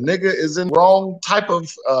and the nigga is in the wrong type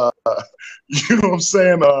of you know what I'm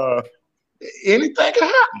saying, anything can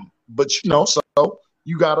happen. But you know, so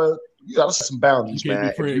you gotta set some boundaries,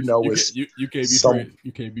 man. You know, you can't be friends.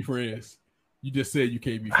 You can't be friends. You just said you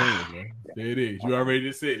can't be friends, man. There it is. You already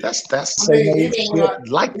just said it. That's I saying mean, even when shit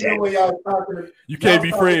like even when that. y'all talking, You can't be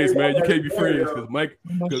y'all friends, talking, man. You y'all can't be gotta friends though.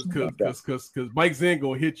 because Mike Zen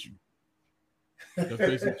gonna hit you. That's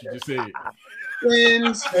basically what you just said.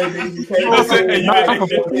 Twins. Maybe you You can't just said, be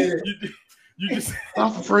friends. you just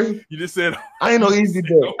I'm for free. you just said I ain't no easy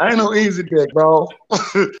dick. I ain't no easy dick, bro.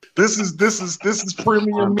 this is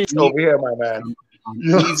premium meat over here, my man.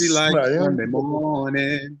 You know Easy like what I'm saying? Sunday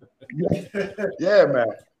morning. Yeah, man.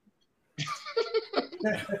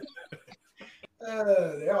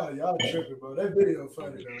 Y'all tripping, bro. That video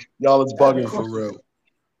funny though. Y'all is bugging for real.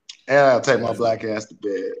 And I'll take my black ass to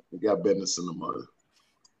bed. We got business in the mother.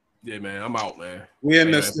 Yeah, man. I'm out, man. We in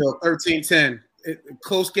Hey, this still 13-10.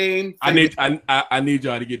 Close game. I need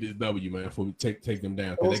y'all to get this W, man, before we take them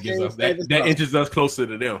down. Because that gives us that inches us closer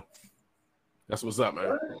to them. That's what's up,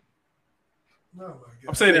 man.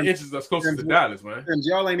 I'm saying it inches us closer to Dallas, man.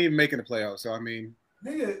 Y'all ain't even making the playoffs, so I mean,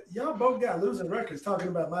 nigga, y'all both got losing records talking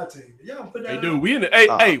about my team. Y'all put that. Hey, dude, we in the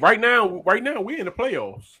hey, right now we in the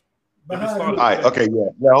playoffs. All right, okay,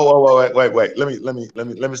 yeah. Wait. Let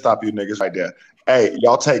me stop you niggas right there. Hey,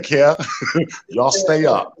 y'all take care. Y'all stay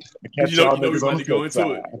up. You know we about to go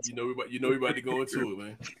into it. You know we about to go into it,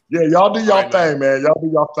 man. Yeah, y'all do y'all thing, man. Y'all do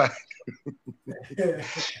y'all thing.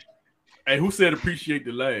 Hey, who said appreciate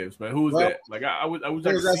the laughs, man? Who was that? Like I was.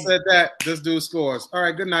 As I said that, this dude scores. All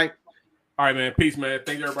right, good night. All right, man. Peace, man.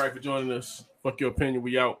 Thank everybody for joining us. Fuck your opinion.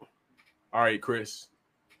 We out. All right, Chris.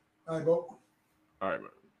 All right, bro. All right, man.